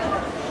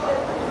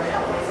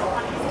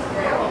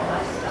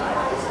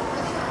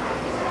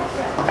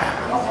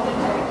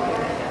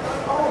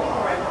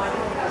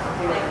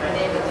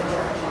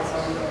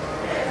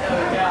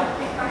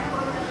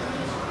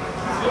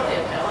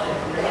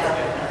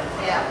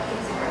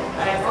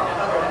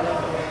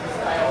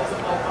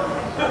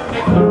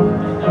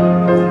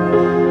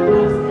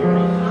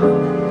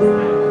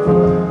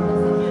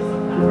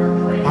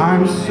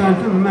 I'm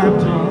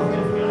sentimental,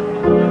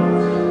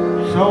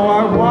 so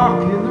I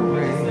walk in the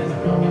rain.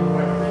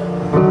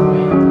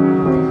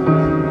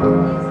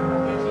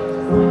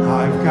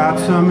 I've got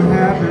some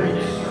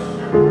habits,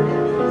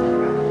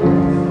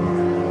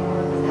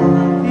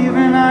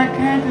 even I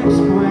can't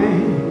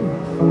explain.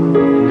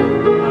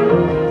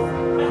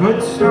 Good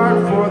start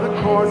for the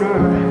corner,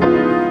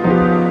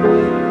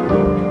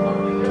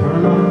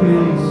 turn up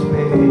in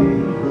spade.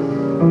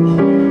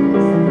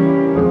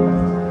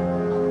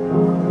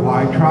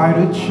 Why try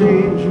to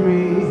change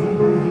me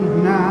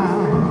now?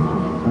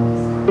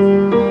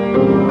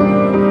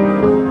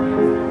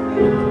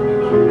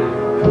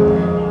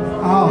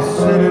 I'll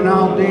sit and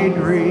I'll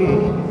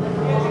daydream.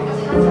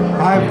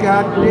 I've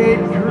got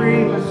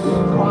daydreams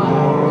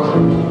galore.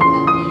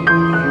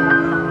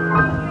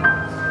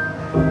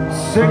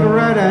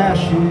 Cigarette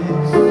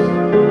ashes,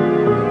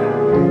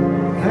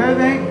 there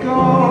they go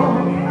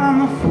on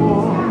the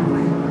floor.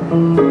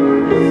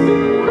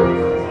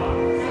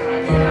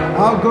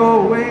 I'll go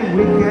away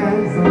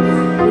weekends,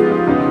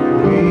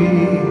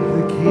 leave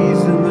the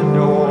keys in the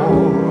door.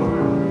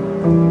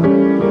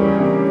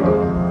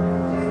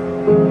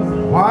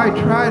 Why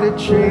try to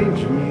change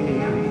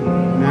me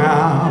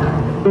now?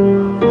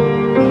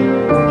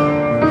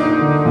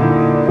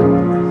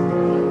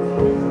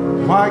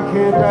 Why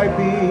can't I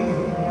be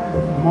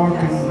more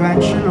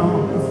conventional?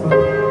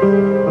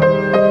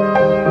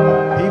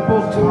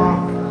 People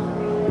talk,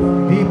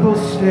 people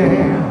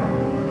stare,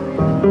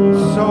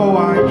 so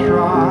I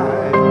try.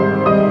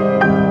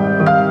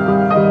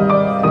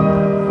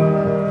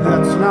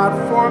 That's not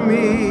for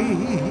me,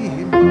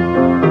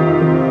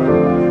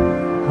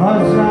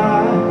 'cause I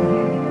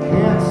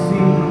can't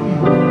see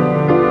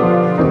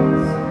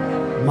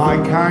my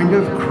kind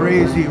of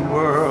crazy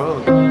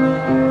world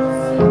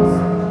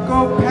go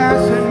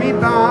passing me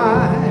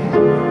by.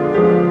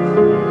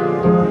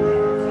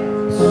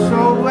 So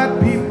let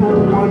people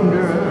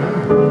wonder,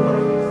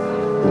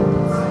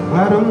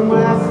 let them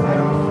laugh, let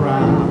them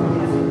frown.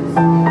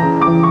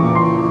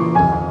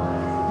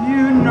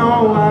 You know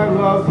I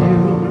love you.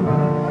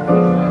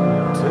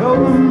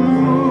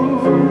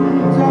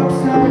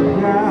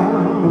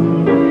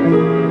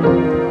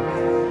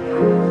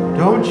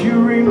 Don't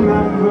you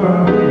remember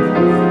I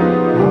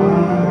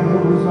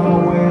was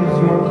always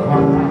your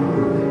clown?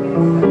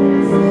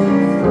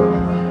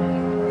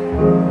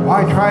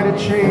 Why try to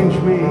change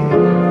me?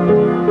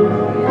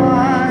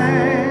 Why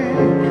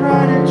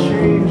try to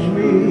change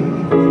me?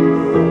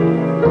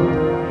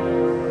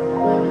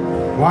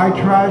 Why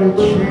try to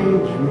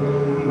change me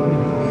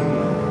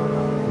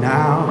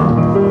now?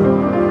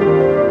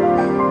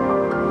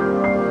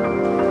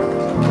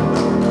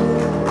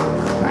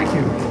 Thank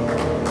you.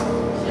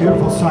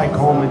 Beautiful Cy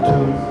Coleman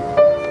tune.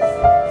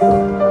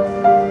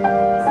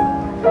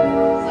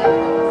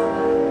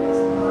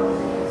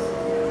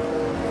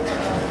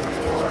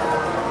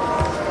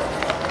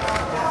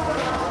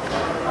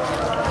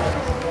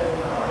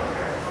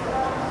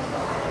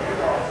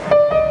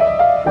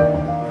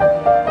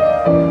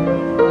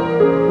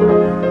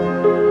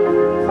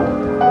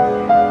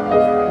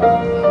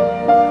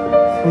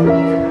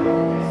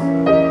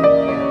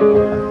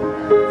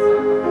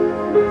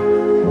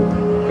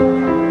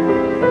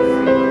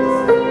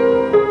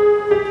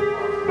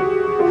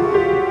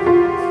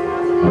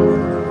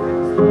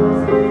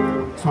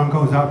 This one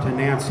goes out to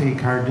Nancy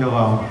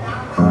Cardillo.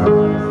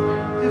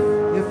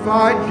 If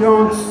I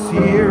don't see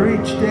her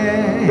each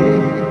day,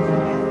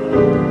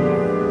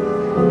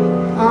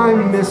 I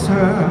miss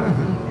her.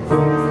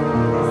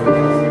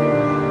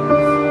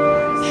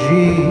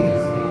 Gee,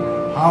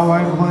 how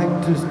I'd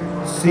like to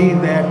see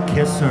that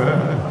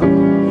kisser.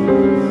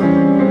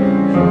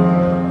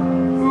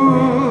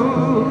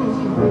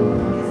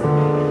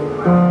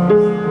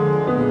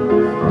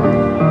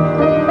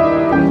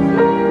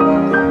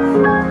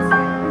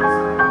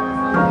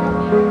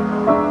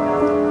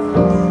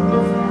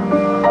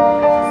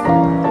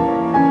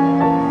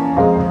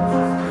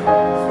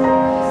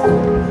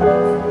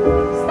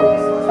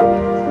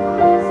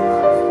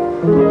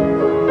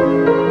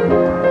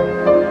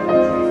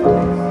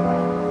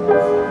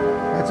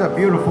 That's a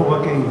beautiful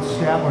looking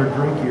Statler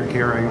drink you're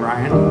carrying,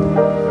 Ryan.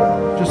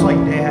 Just like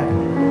Dad.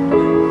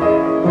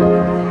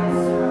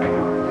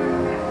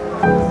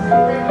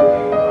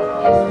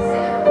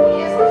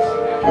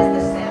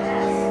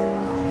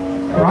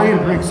 Ryan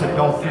drinks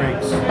adult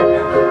drinks.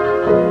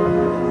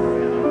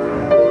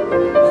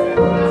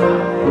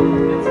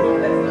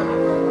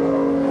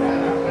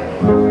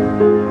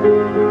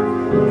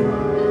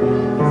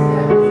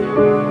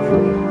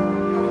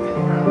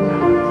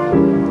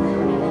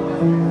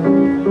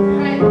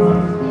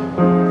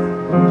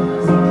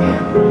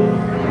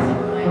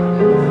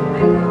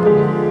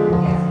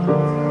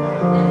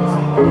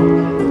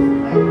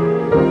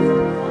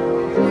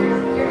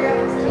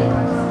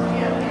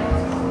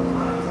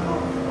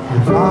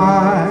 If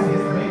I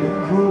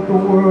ruled the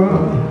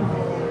world,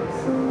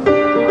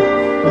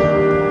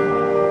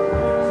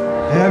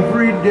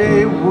 every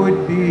day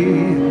would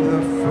be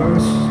the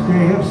first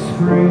day of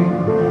spring.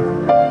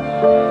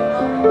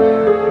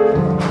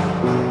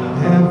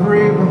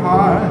 Every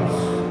heart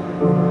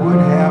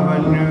would have a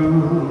new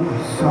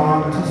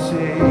song to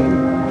sing,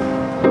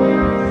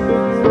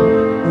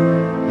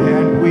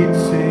 and we'd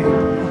sing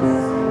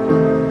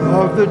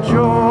of the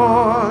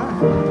joy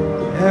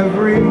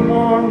every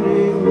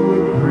morning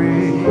would bring.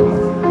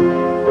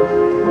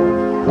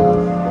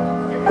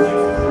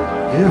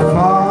 If I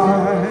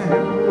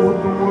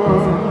ruled the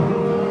world,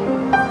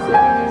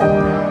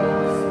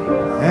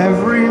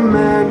 every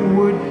man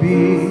would be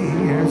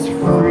as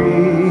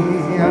free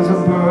as a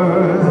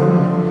bird.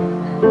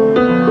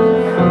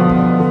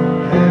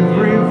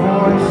 Every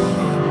voice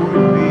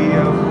would be a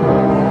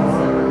voice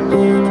to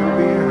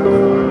be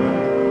heard.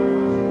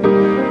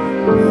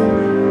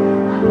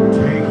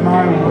 Take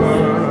my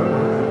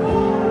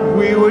word,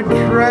 we would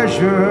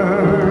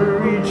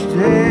treasure each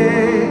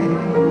day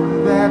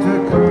that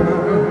occurred.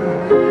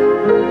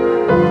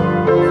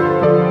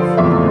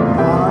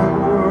 My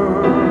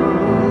world,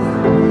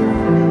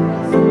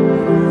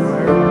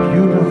 a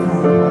beautiful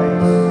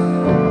place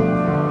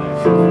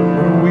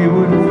where we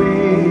would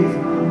weave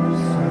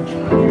such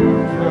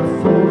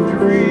beautiful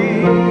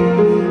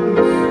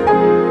dreams.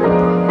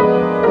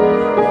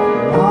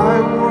 My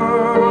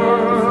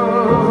world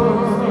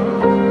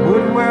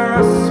would wear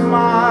a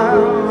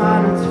smile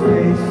on its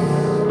face,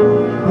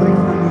 like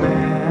the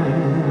man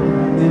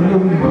in the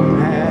moon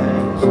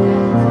has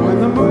when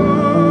the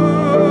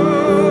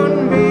moon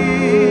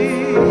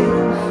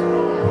beams.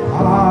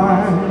 I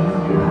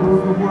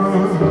rule the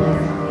world.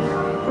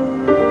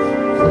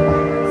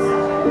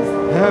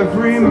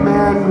 Every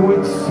man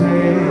would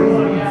say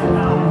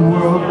the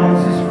world was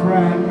his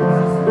friend.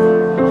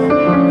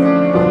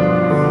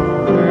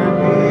 There'd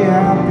be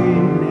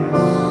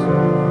happiness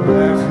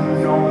that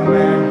no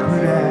man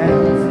could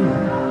end.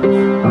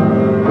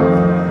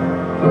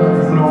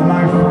 No,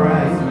 my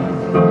friend,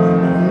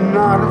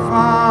 not if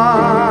I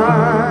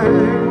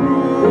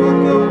ruled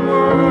the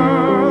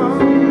world.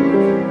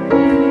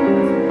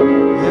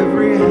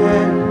 Every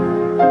head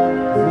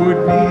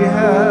would be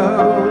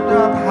held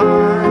up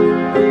high.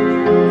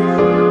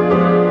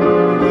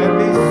 There'd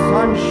be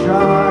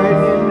sunshine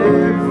in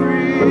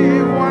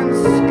everyone's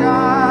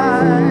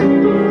sky.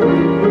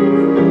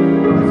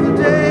 If the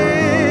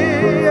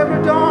day ever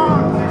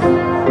dawned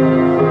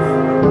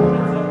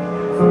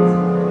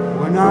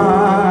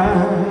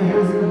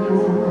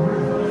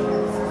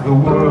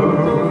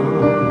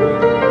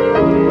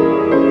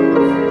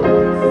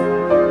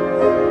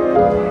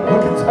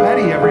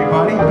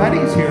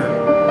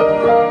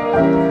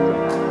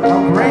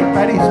right,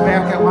 Betty's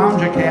back at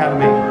Lounge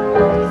Academy.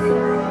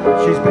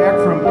 She's back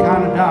from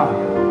Canada.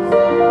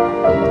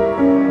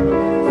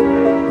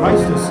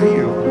 Nice to see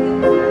you.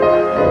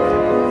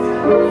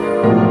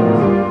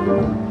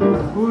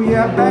 Ooh,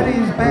 yeah,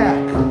 Betty's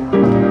back.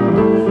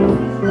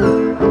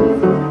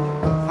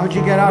 How'd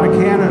you get out of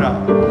Canada?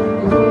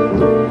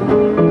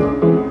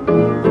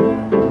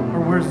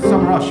 Or where's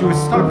somewhere else? She was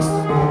stuck.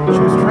 She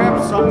was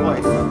trapped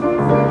someplace.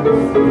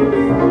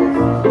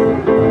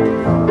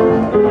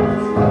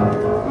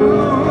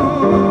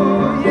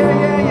 Ooh,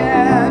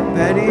 yeah,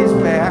 Betty's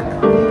back.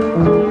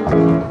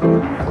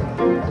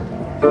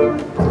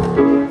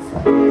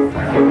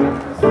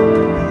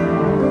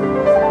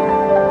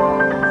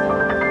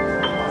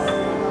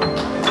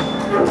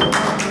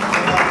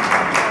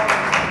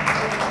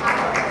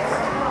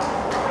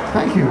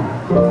 Thank you.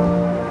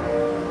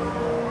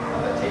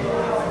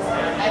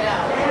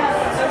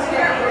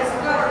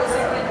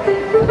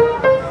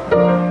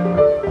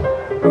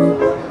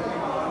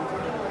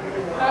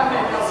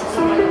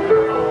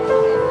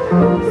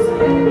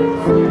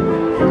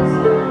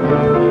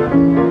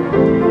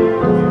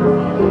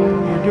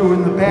 You're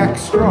doing the back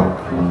stroke.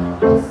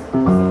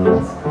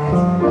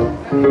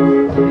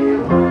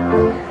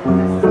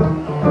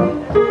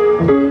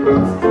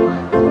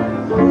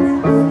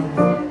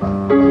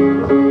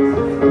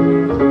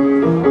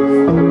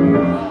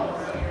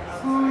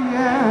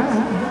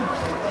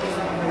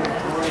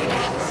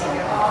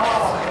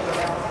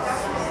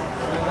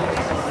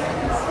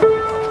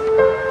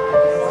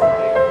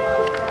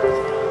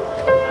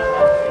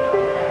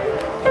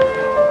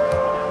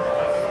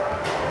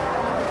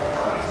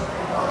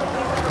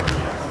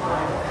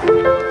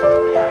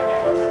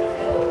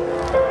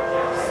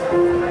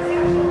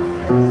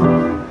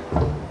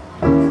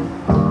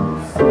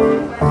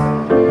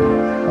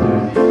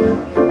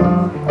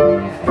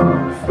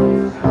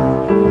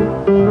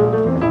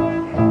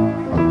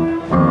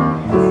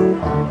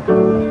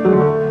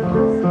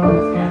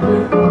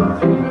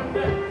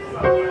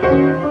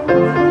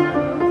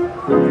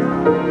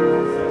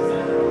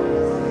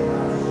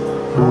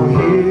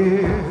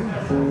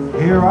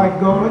 Here I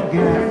go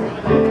again.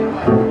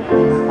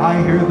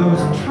 I hear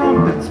those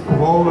trumpets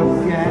blow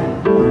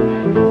again.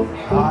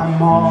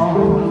 I'm all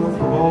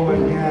go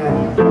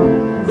again,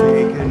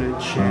 taking a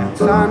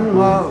chance on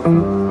love.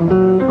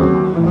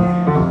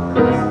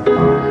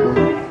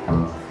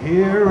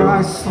 Here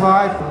I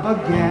slide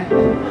again,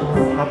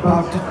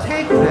 about to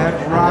take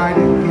that ride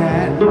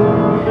again.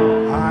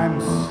 I'm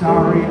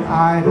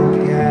starry-eyed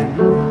again,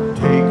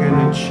 taking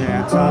a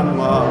chance on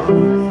love.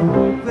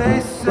 They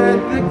said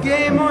the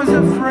game was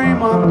a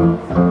frame-up,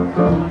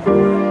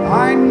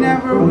 I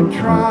never would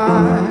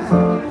try.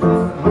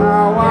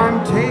 Now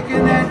I'm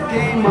taking that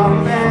game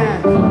up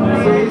and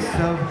the ace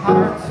of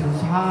hearts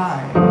is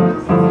high.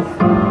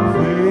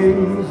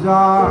 Things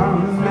are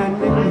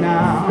mending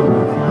now,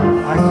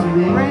 I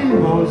see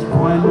rainbows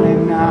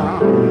blending now.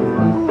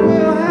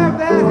 We'll have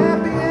that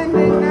happy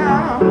ending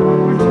now.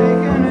 We're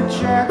taking a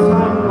chance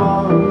on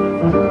love.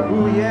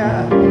 Ooh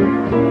yeah,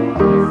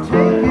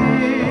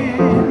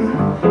 taking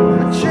a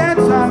chance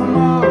on love.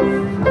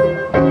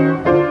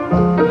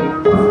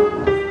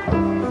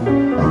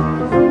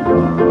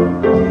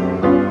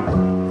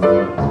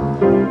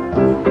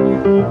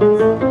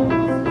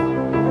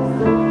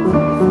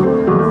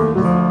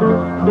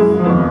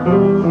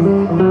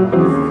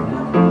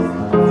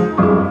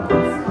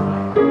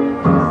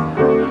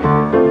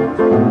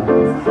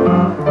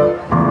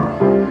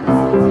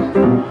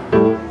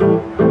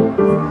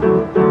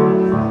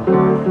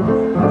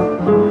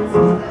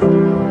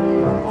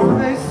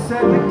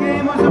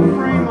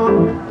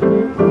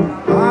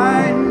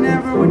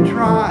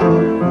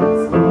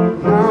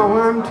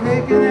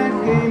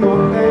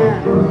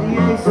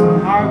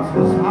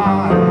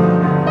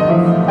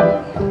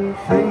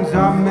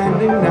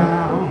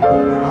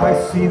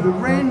 See the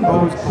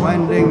rainbows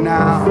blending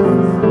now.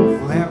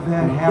 We'll have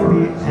that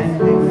happy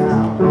ending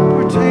now.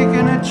 We're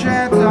taking a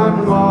chance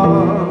on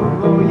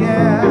love. Oh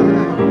yeah. Ooh,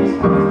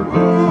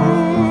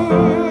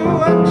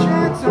 a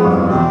chance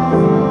on love.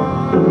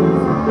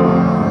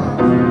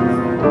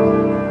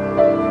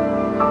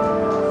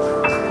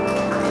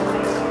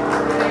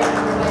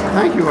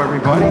 Thank you,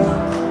 everybody.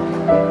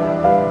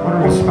 What a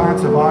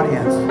responsive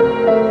audience.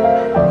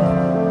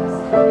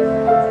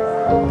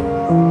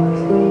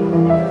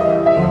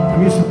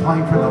 I'm used to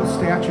playing for those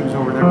statues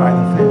over there by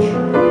the fish.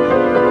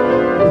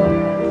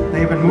 They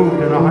haven't moved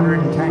in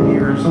 110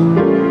 years.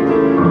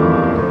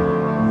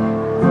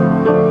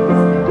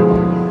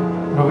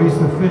 At least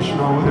the fish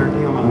know what they're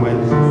dealing with.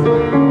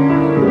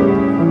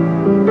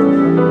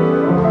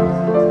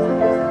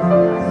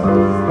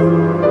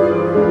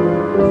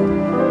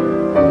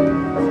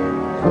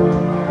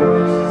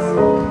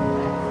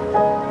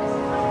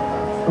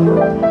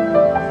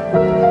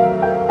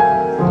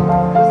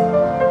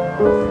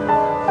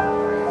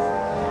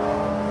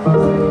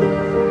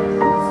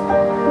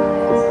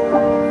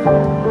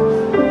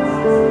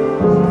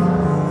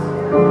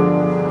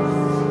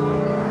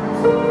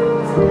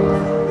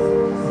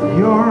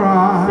 Your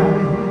eyes,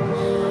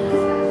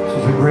 this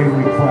is a great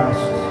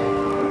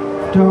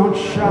don't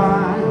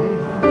shine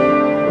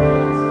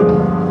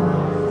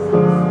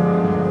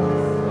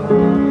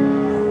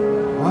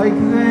like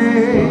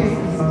they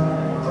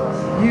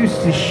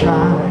used to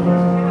shine.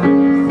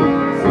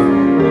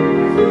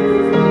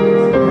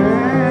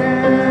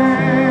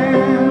 And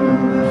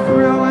the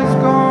thrill is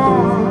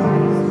gone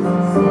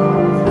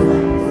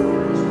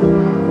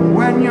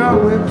when your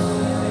lips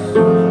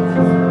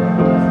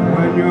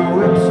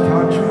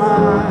touch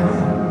mine.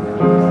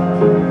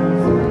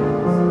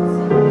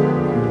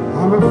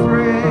 I'm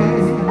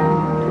afraid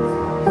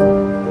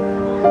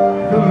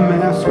the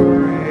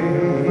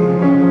masquerade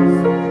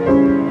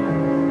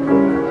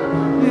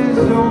is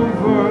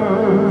over.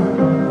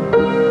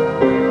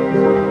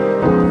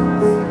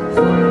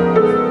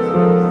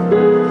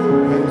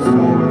 And so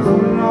is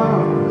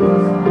love.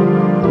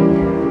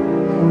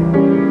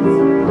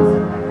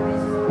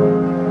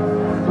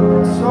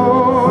 So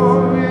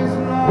is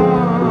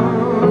love.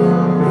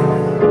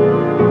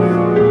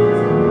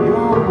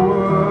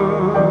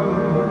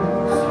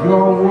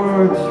 Your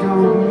words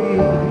don't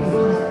mean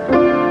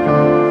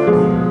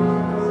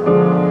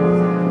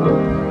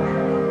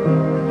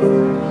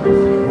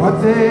what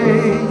they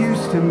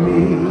used to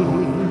mean.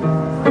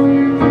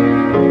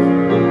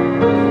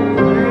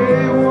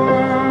 They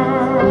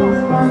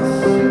were once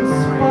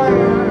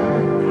inspired.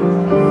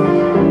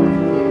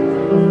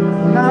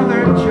 Now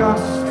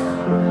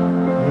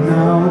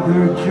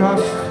they're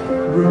just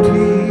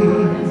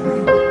routine.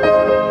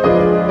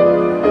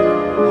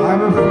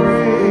 I'm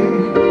afraid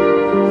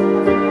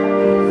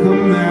the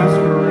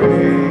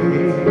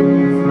masquerade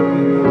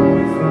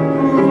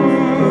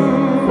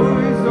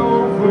is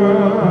over.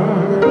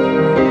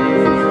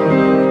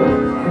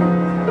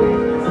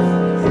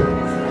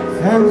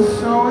 And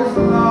so is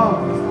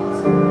love.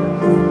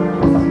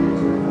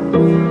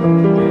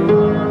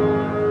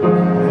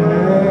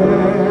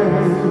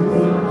 And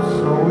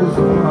so is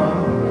love.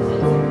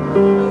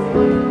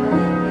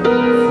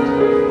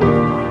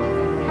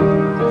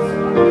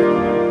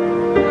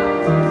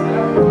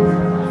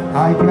 I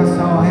guess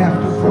I'll have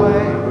to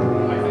play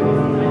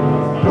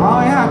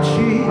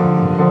mariachi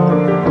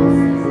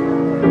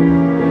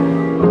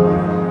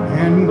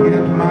and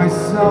get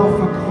myself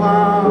a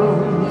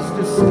clown's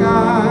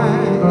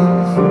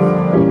disguise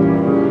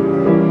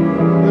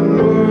and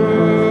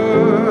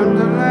learn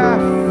to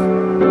laugh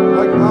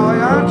like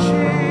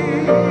mariachi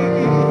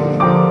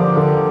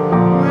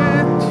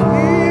with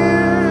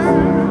tears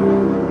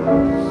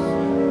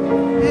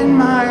in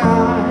my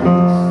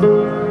eyes.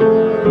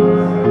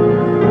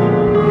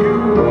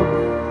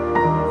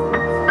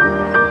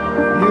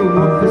 You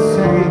look the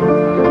same.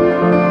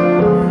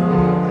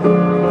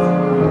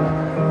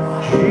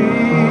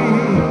 Gee,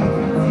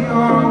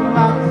 you're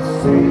not the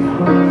same.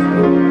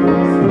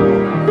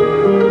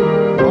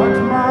 But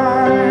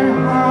my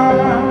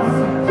heart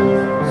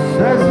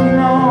says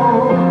no.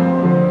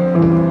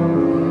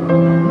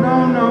 No,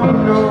 no,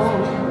 no.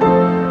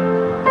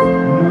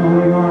 No,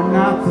 you're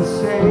not the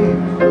same.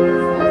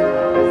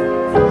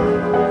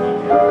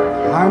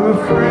 I'm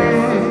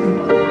afraid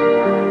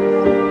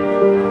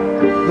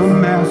the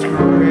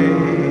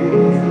masquerade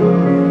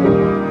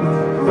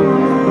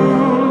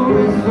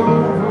is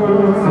over.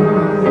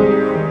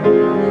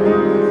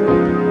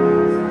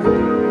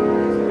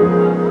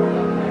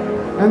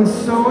 And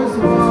so is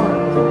love.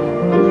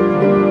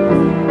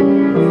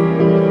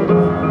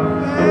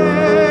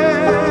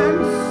 And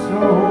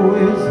so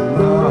is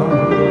love.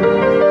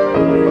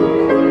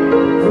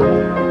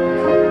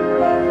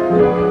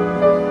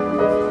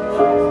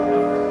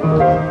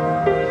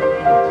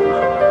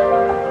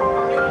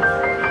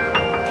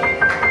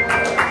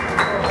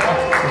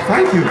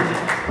 Thank you.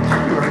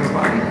 Thank you,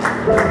 everybody.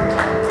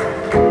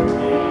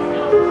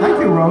 Thank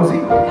you,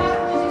 Rosie.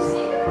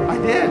 I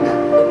did.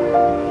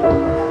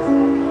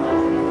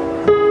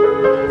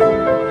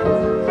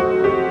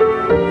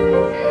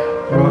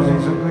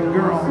 Rosie's a good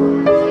girl.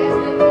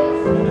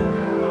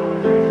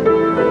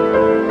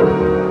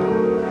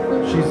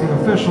 She's the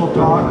official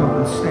dog of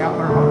the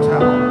Statler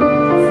Hotel.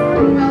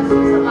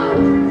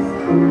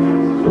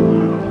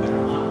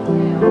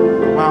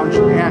 Lounge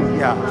and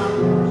yeah.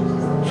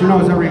 She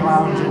knows every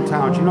lounge in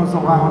town. She knows the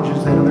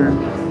lounges that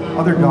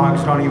other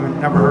dogs don't even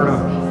never heard of.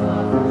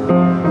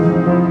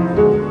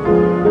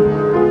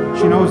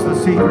 She knows the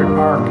secret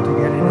arc to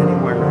get in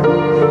anywhere.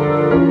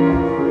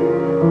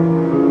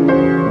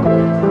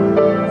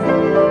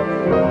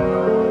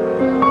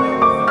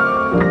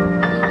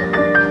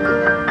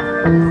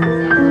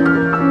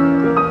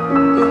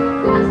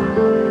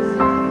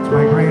 It's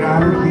my great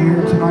honor to be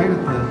here tonight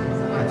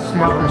at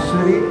Statler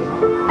City,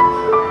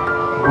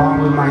 along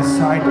with my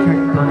sidekick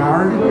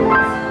Bernard,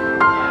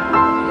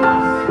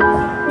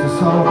 to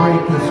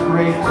celebrate this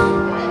great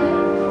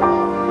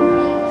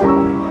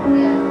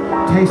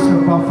Taste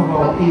of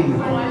Buffalo Eve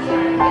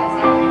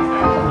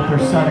that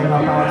they're setting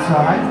up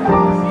outside.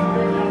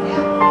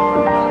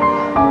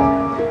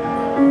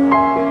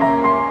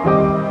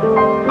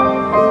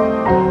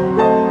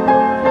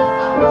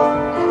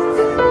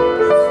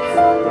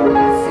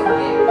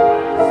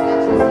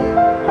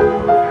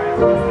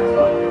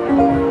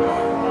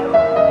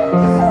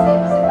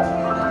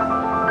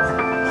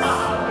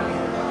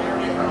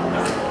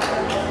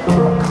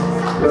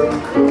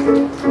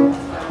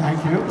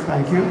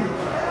 Thank you.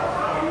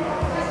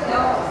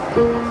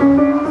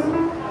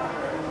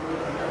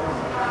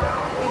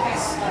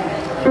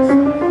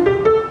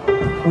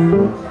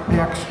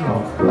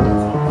 Backstroke.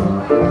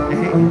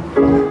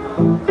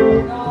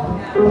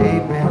 A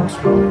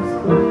backstroke.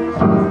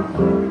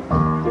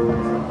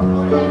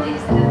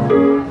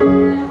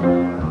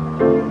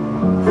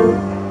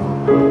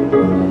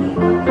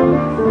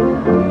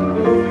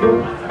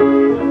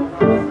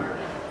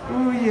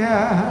 Oh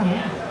yeah.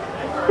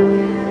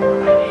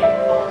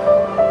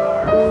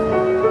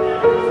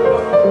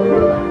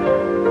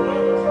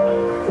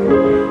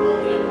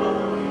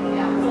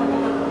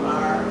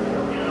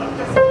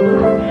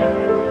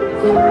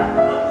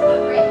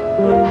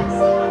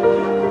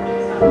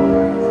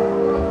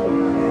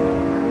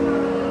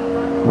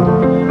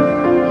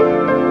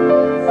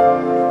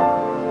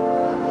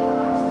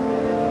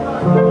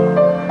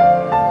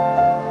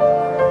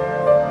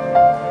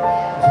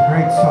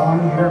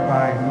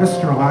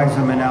 Mr.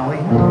 Liza Minnelli.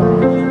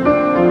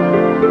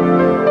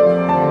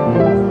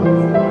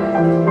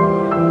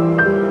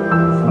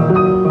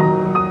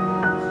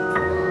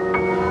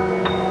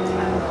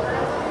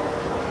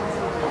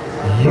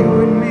 You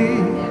and me,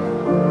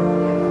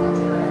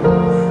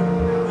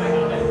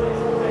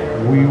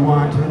 we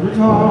wanted it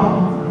all.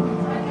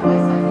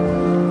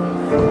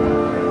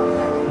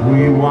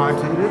 We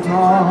wanted it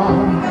all.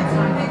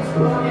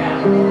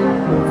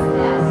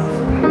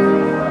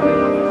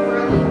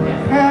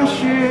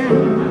 Passion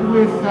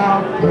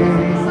without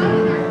pain,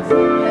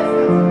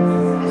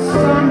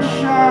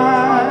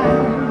 sunshine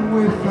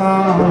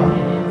without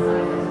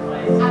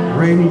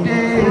rainy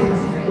days.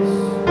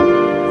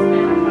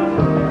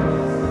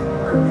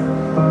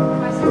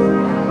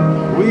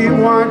 We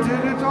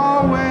wanted it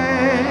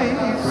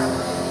always,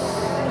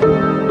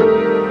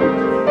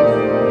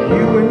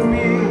 you and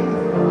me.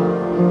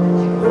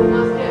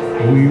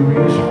 We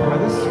reached for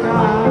the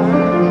sky,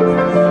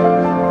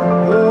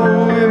 the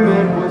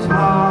limit was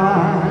high.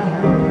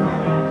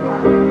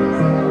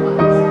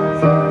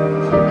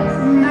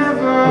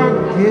 Never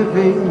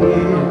giving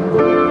in,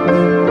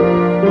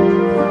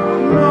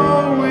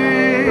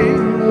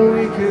 knowing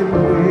we could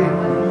win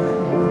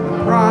the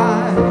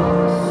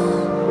prize.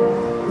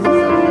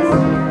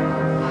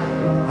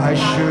 I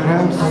should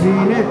have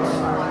seen it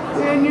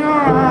in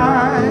your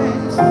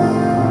eyes.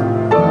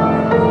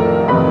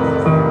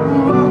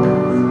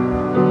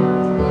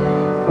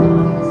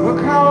 Look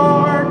how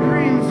our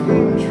dreams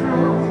came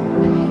true.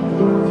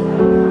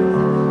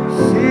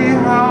 See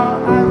how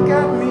I've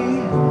got me.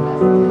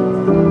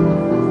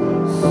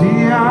 See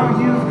how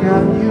you've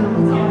got you.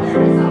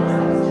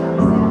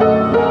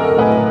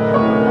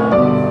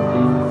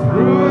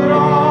 Through it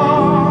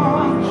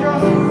all,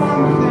 just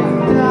one thing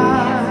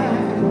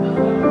died.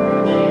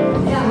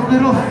 A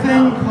little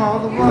thing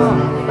called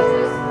love.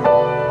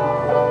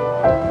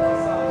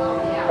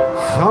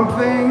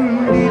 Something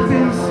deep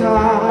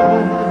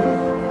inside.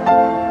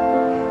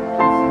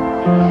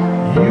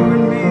 You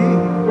and me,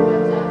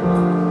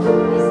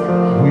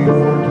 we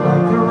weren't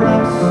like the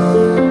rest.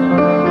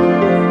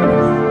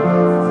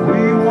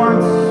 We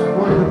once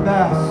were the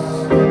best.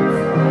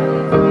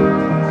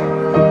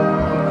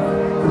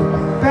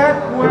 Back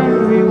when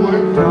we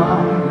were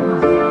done,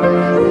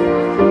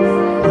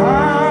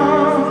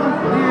 how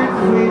did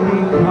we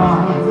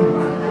become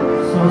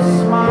so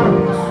smart?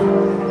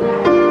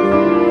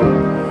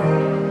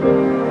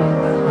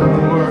 And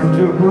learn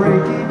to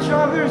break each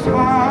other's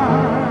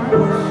hearts.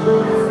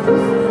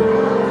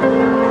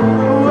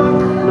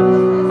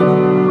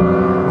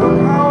 Look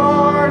how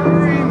our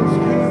dreams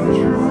came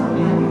true.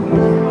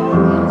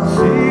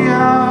 See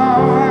how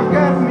I've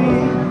got me.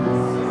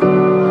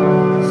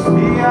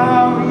 See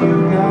how you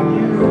got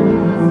you.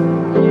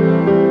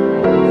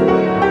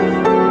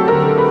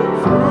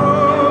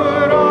 Through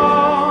it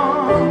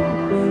all,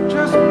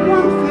 just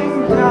one thing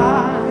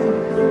died.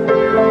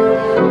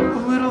 A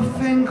little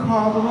thing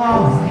called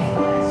love.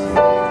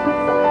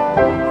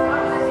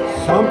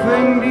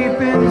 Something deep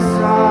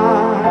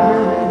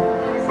inside.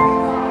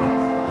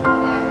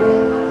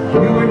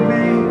 You and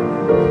me,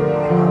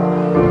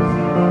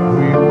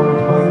 we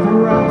weren't like the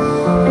rest.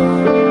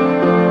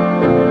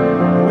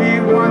 We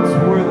once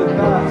were the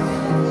best.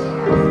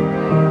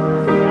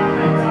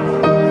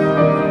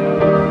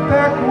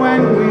 Back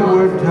when we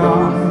were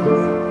dumb,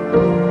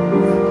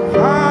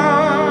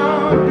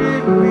 how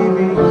did we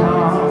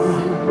become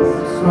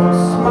so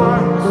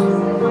smart?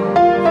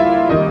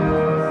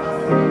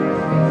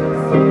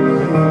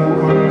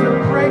 To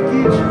break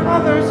each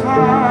other's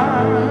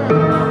hearts.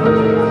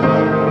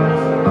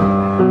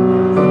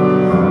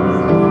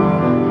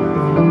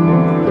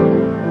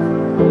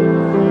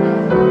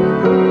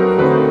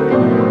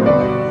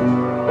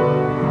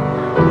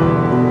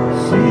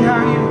 See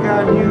how you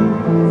got you.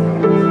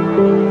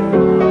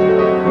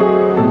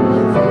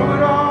 Through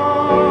it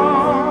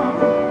all,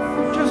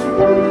 just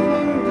one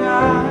thing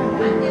died.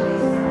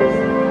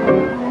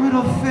 A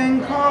little thing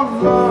called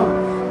love.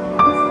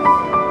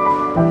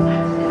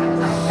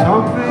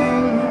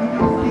 Something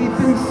deep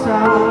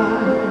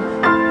inside.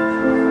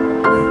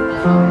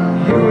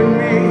 You and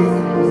me,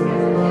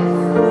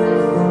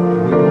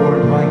 we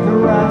weren't like the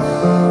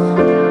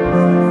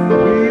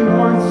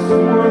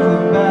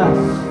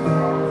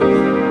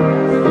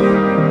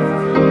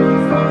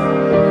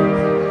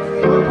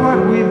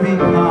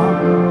come.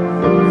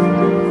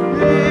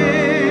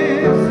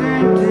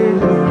 Isn't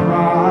it a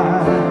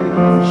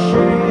crying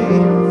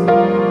shame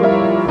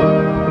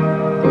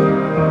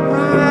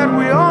that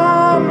we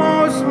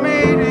almost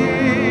made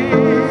it,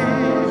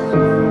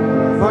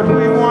 but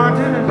we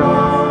wanted it all?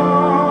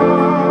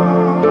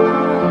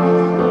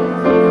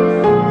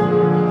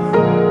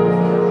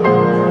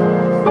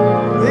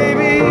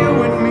 Baby, you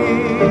and me,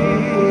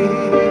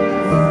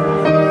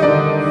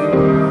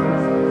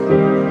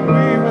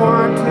 we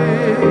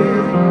wanted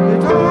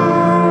it all.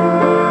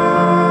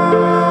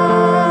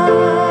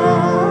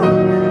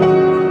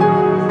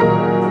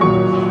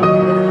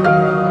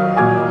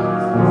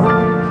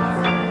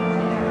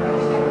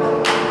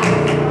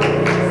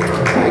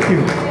 Thank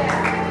you.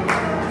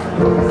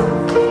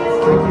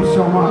 Thank you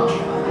so much.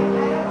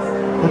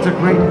 That's a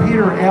great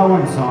Peter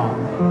Allen song.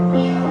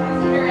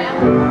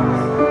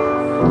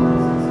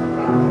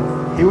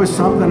 He was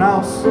something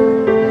else.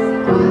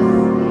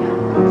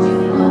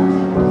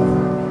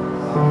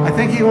 I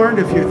think he learned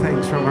a few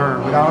things from her,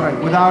 without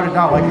a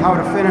doubt, like how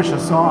to finish a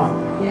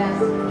song.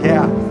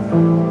 Yeah.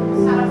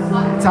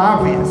 It's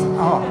obvious.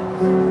 Oh.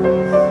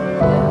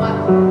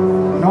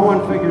 No one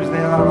figures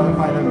that out on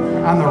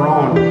their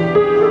own.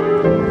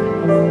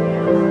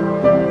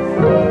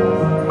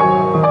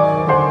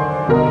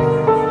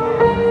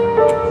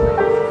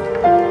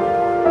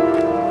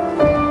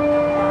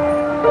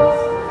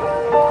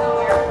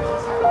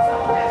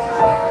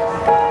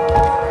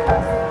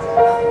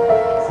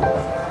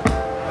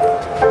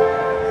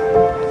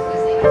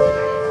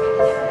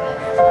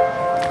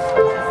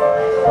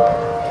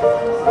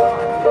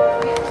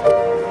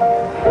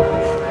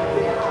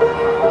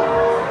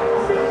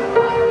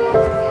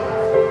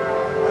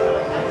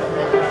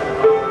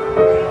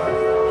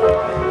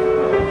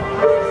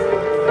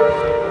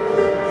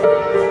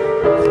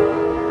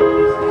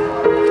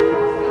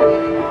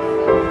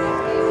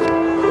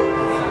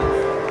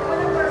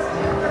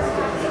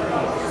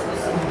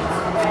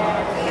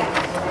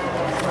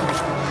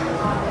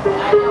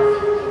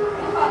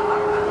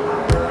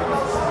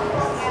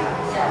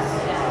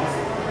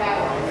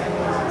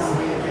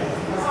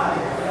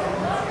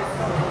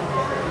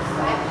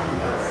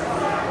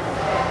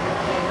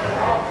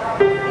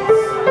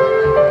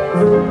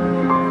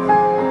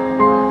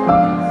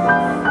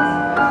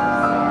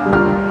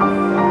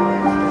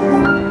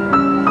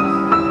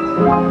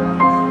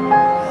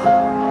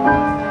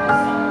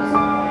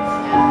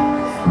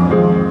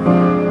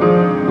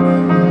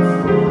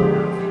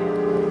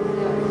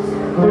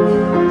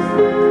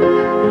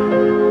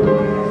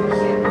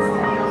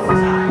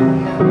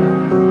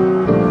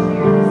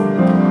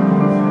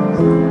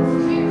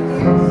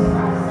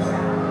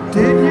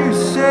 Did you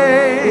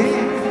say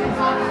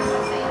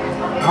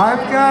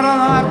I've got a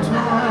lot to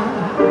learn?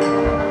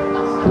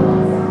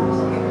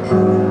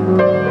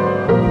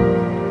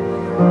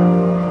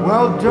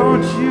 Well,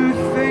 don't you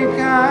think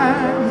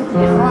I'm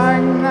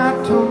trying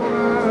not to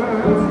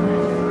worry?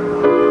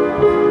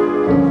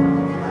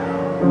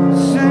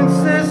 Since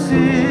this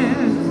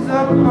is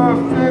the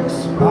perfect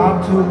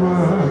spot to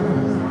work,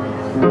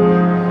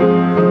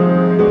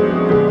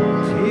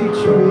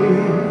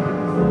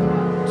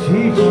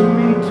 teach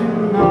me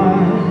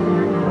tonight.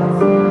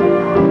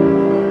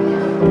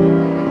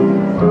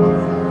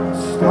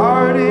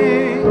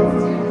 Starting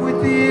with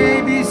the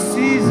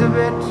ABCs of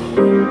it,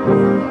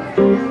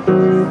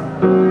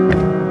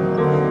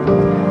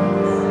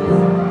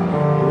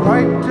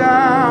 right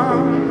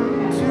down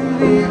to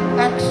the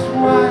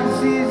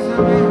XYZs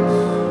of it.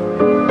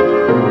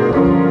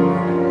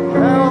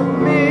 Help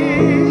me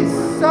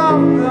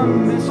solve the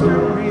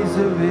mysteries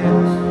of it.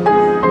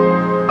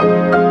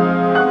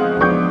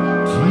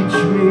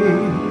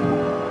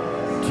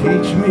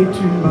 Teach me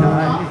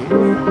tonight.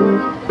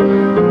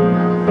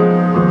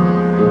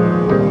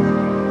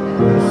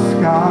 The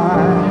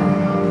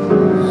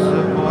sky's a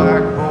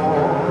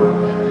blackboard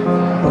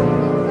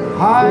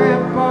high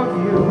above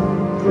you.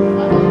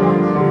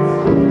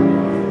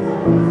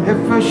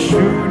 If a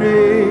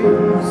shooting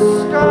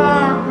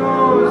star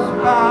goes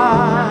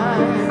by,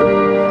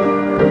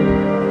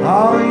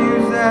 I'll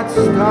use that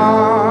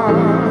star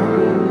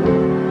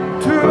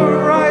to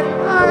write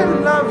I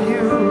love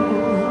you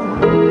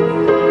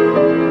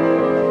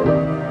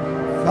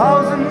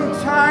 1,000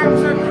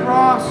 times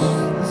across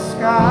the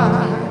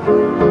sky.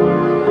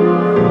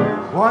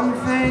 One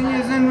thing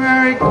isn't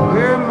very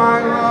clear, my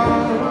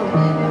love.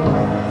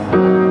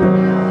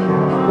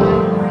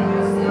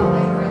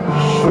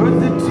 Should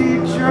the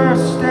teacher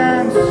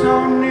stand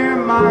so near,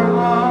 my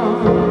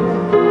love?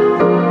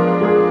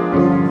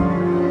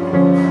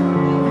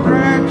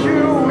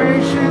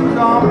 Graduation's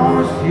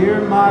almost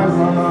here, my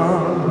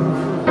love.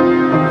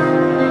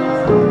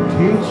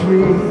 Teach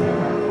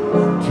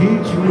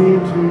me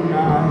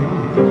tonight.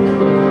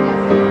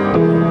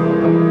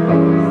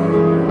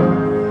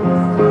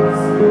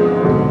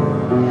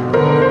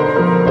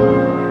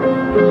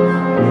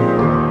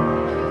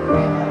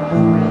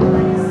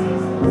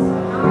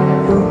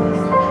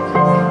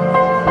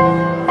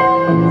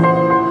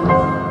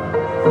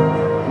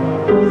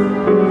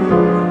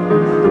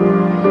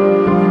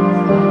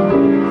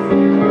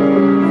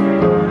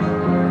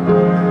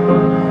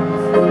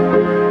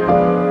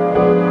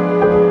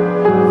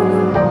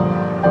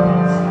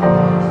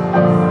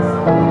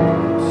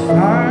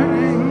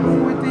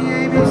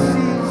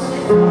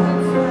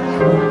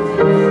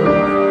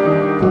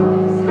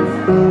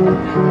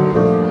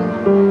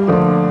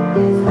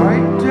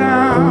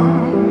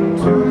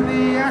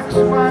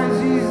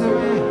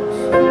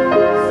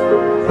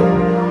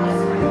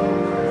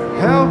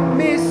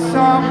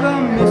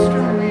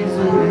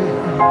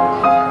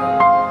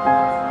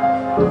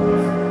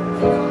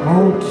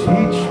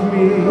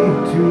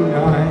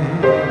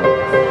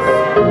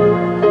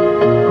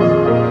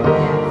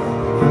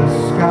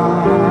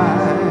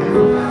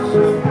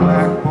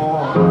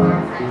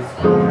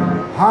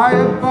 high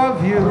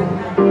above you.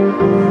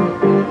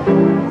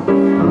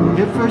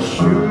 If a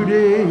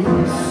shooting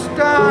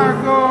star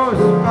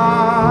goes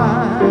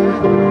by,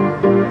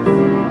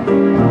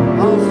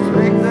 I'll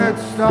take that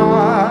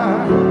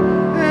star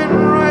and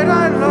write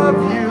I love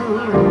you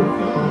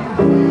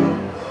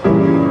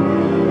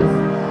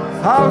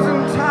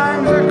 1,000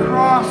 times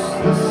across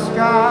the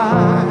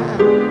sky.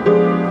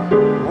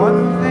 One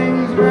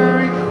thing's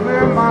very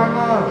clear, my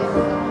love.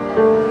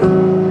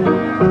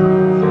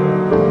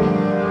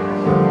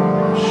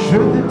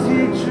 Should the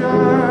teacher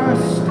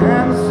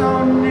stand so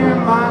near,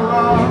 my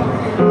love,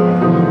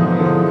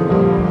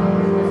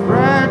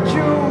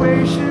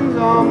 graduation's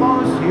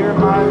almost here,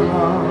 my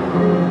love.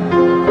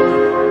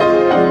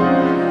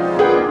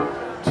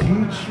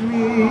 Teach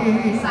me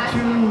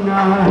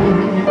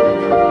tonight.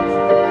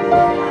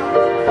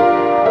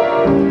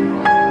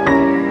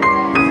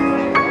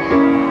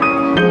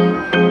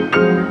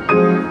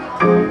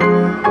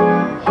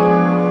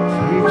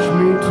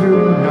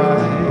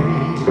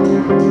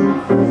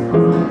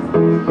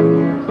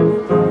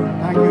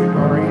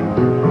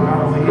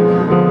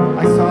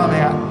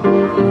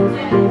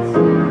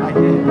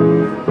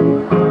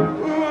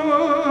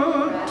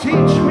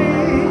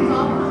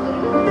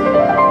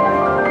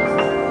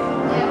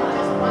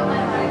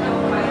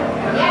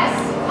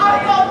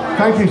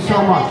 Thank you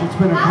so much. It's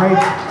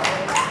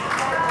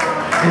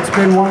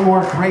been one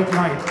more great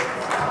night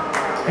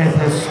at the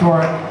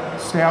historic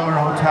Statler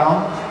Hotel.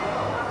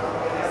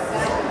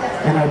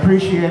 And I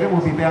appreciate it.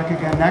 We'll be back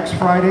again next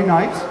Friday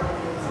night,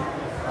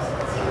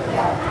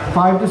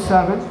 5 to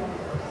 7.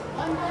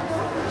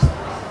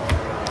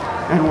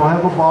 And we'll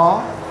have a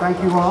ball.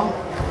 Thank you all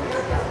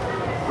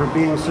for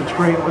being such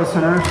great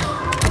listeners.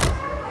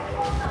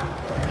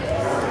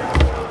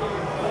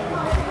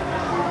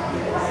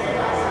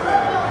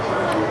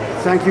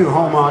 Thank you,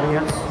 home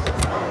audience.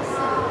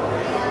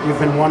 You've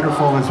been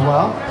wonderful as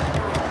well.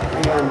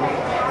 And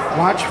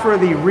watch for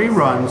the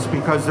reruns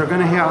because they're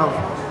going to have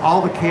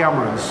all the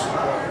cameras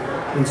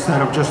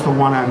instead of just the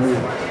one on me.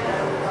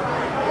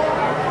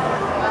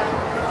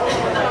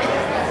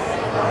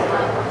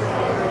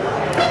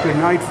 Good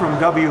night from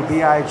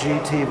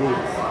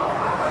WBIG.Tv.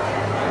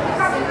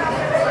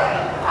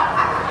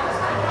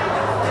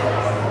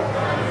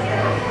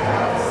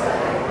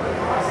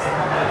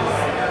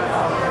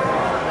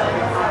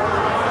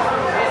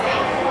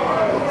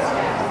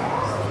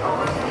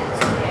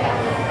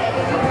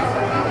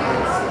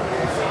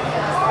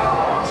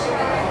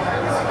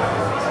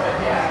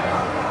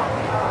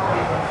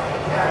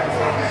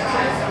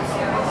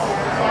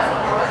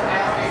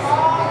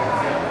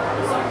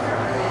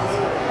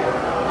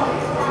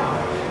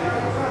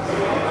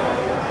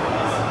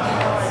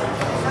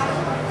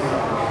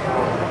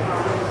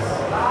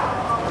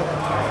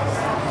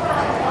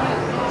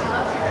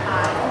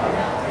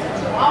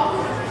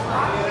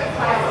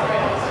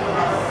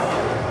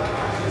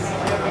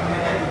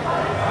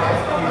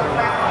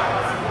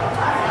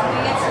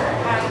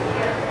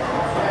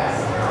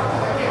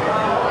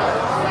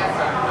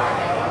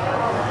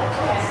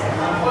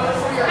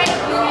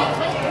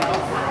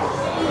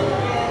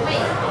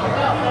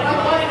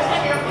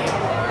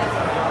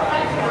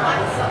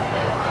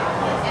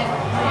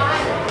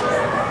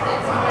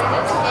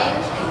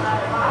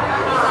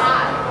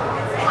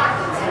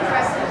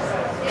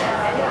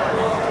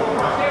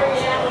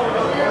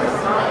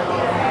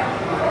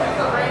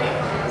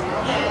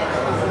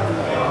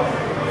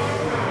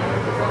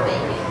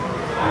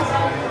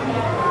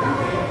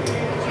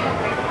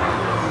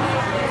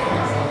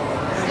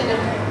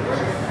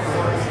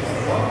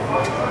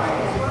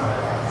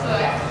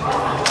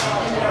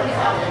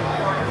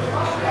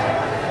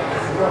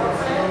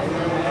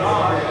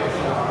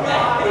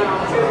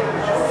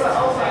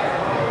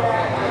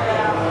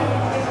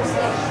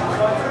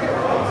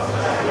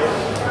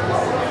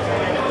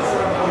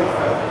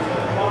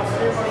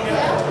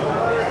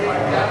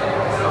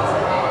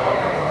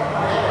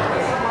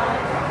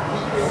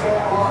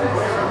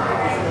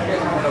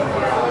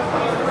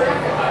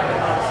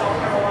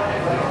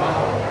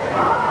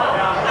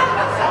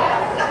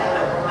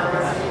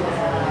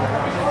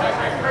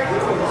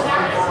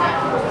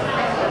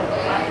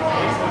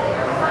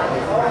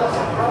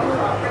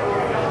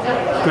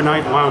 Good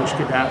night, Lounge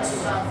Cadets.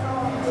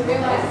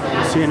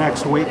 See you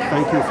next week.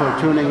 Thank you for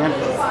tuning in.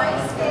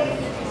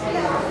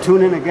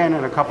 Tune in again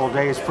in a couple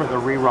days for the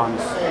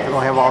reruns. It'll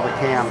have all the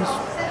cams.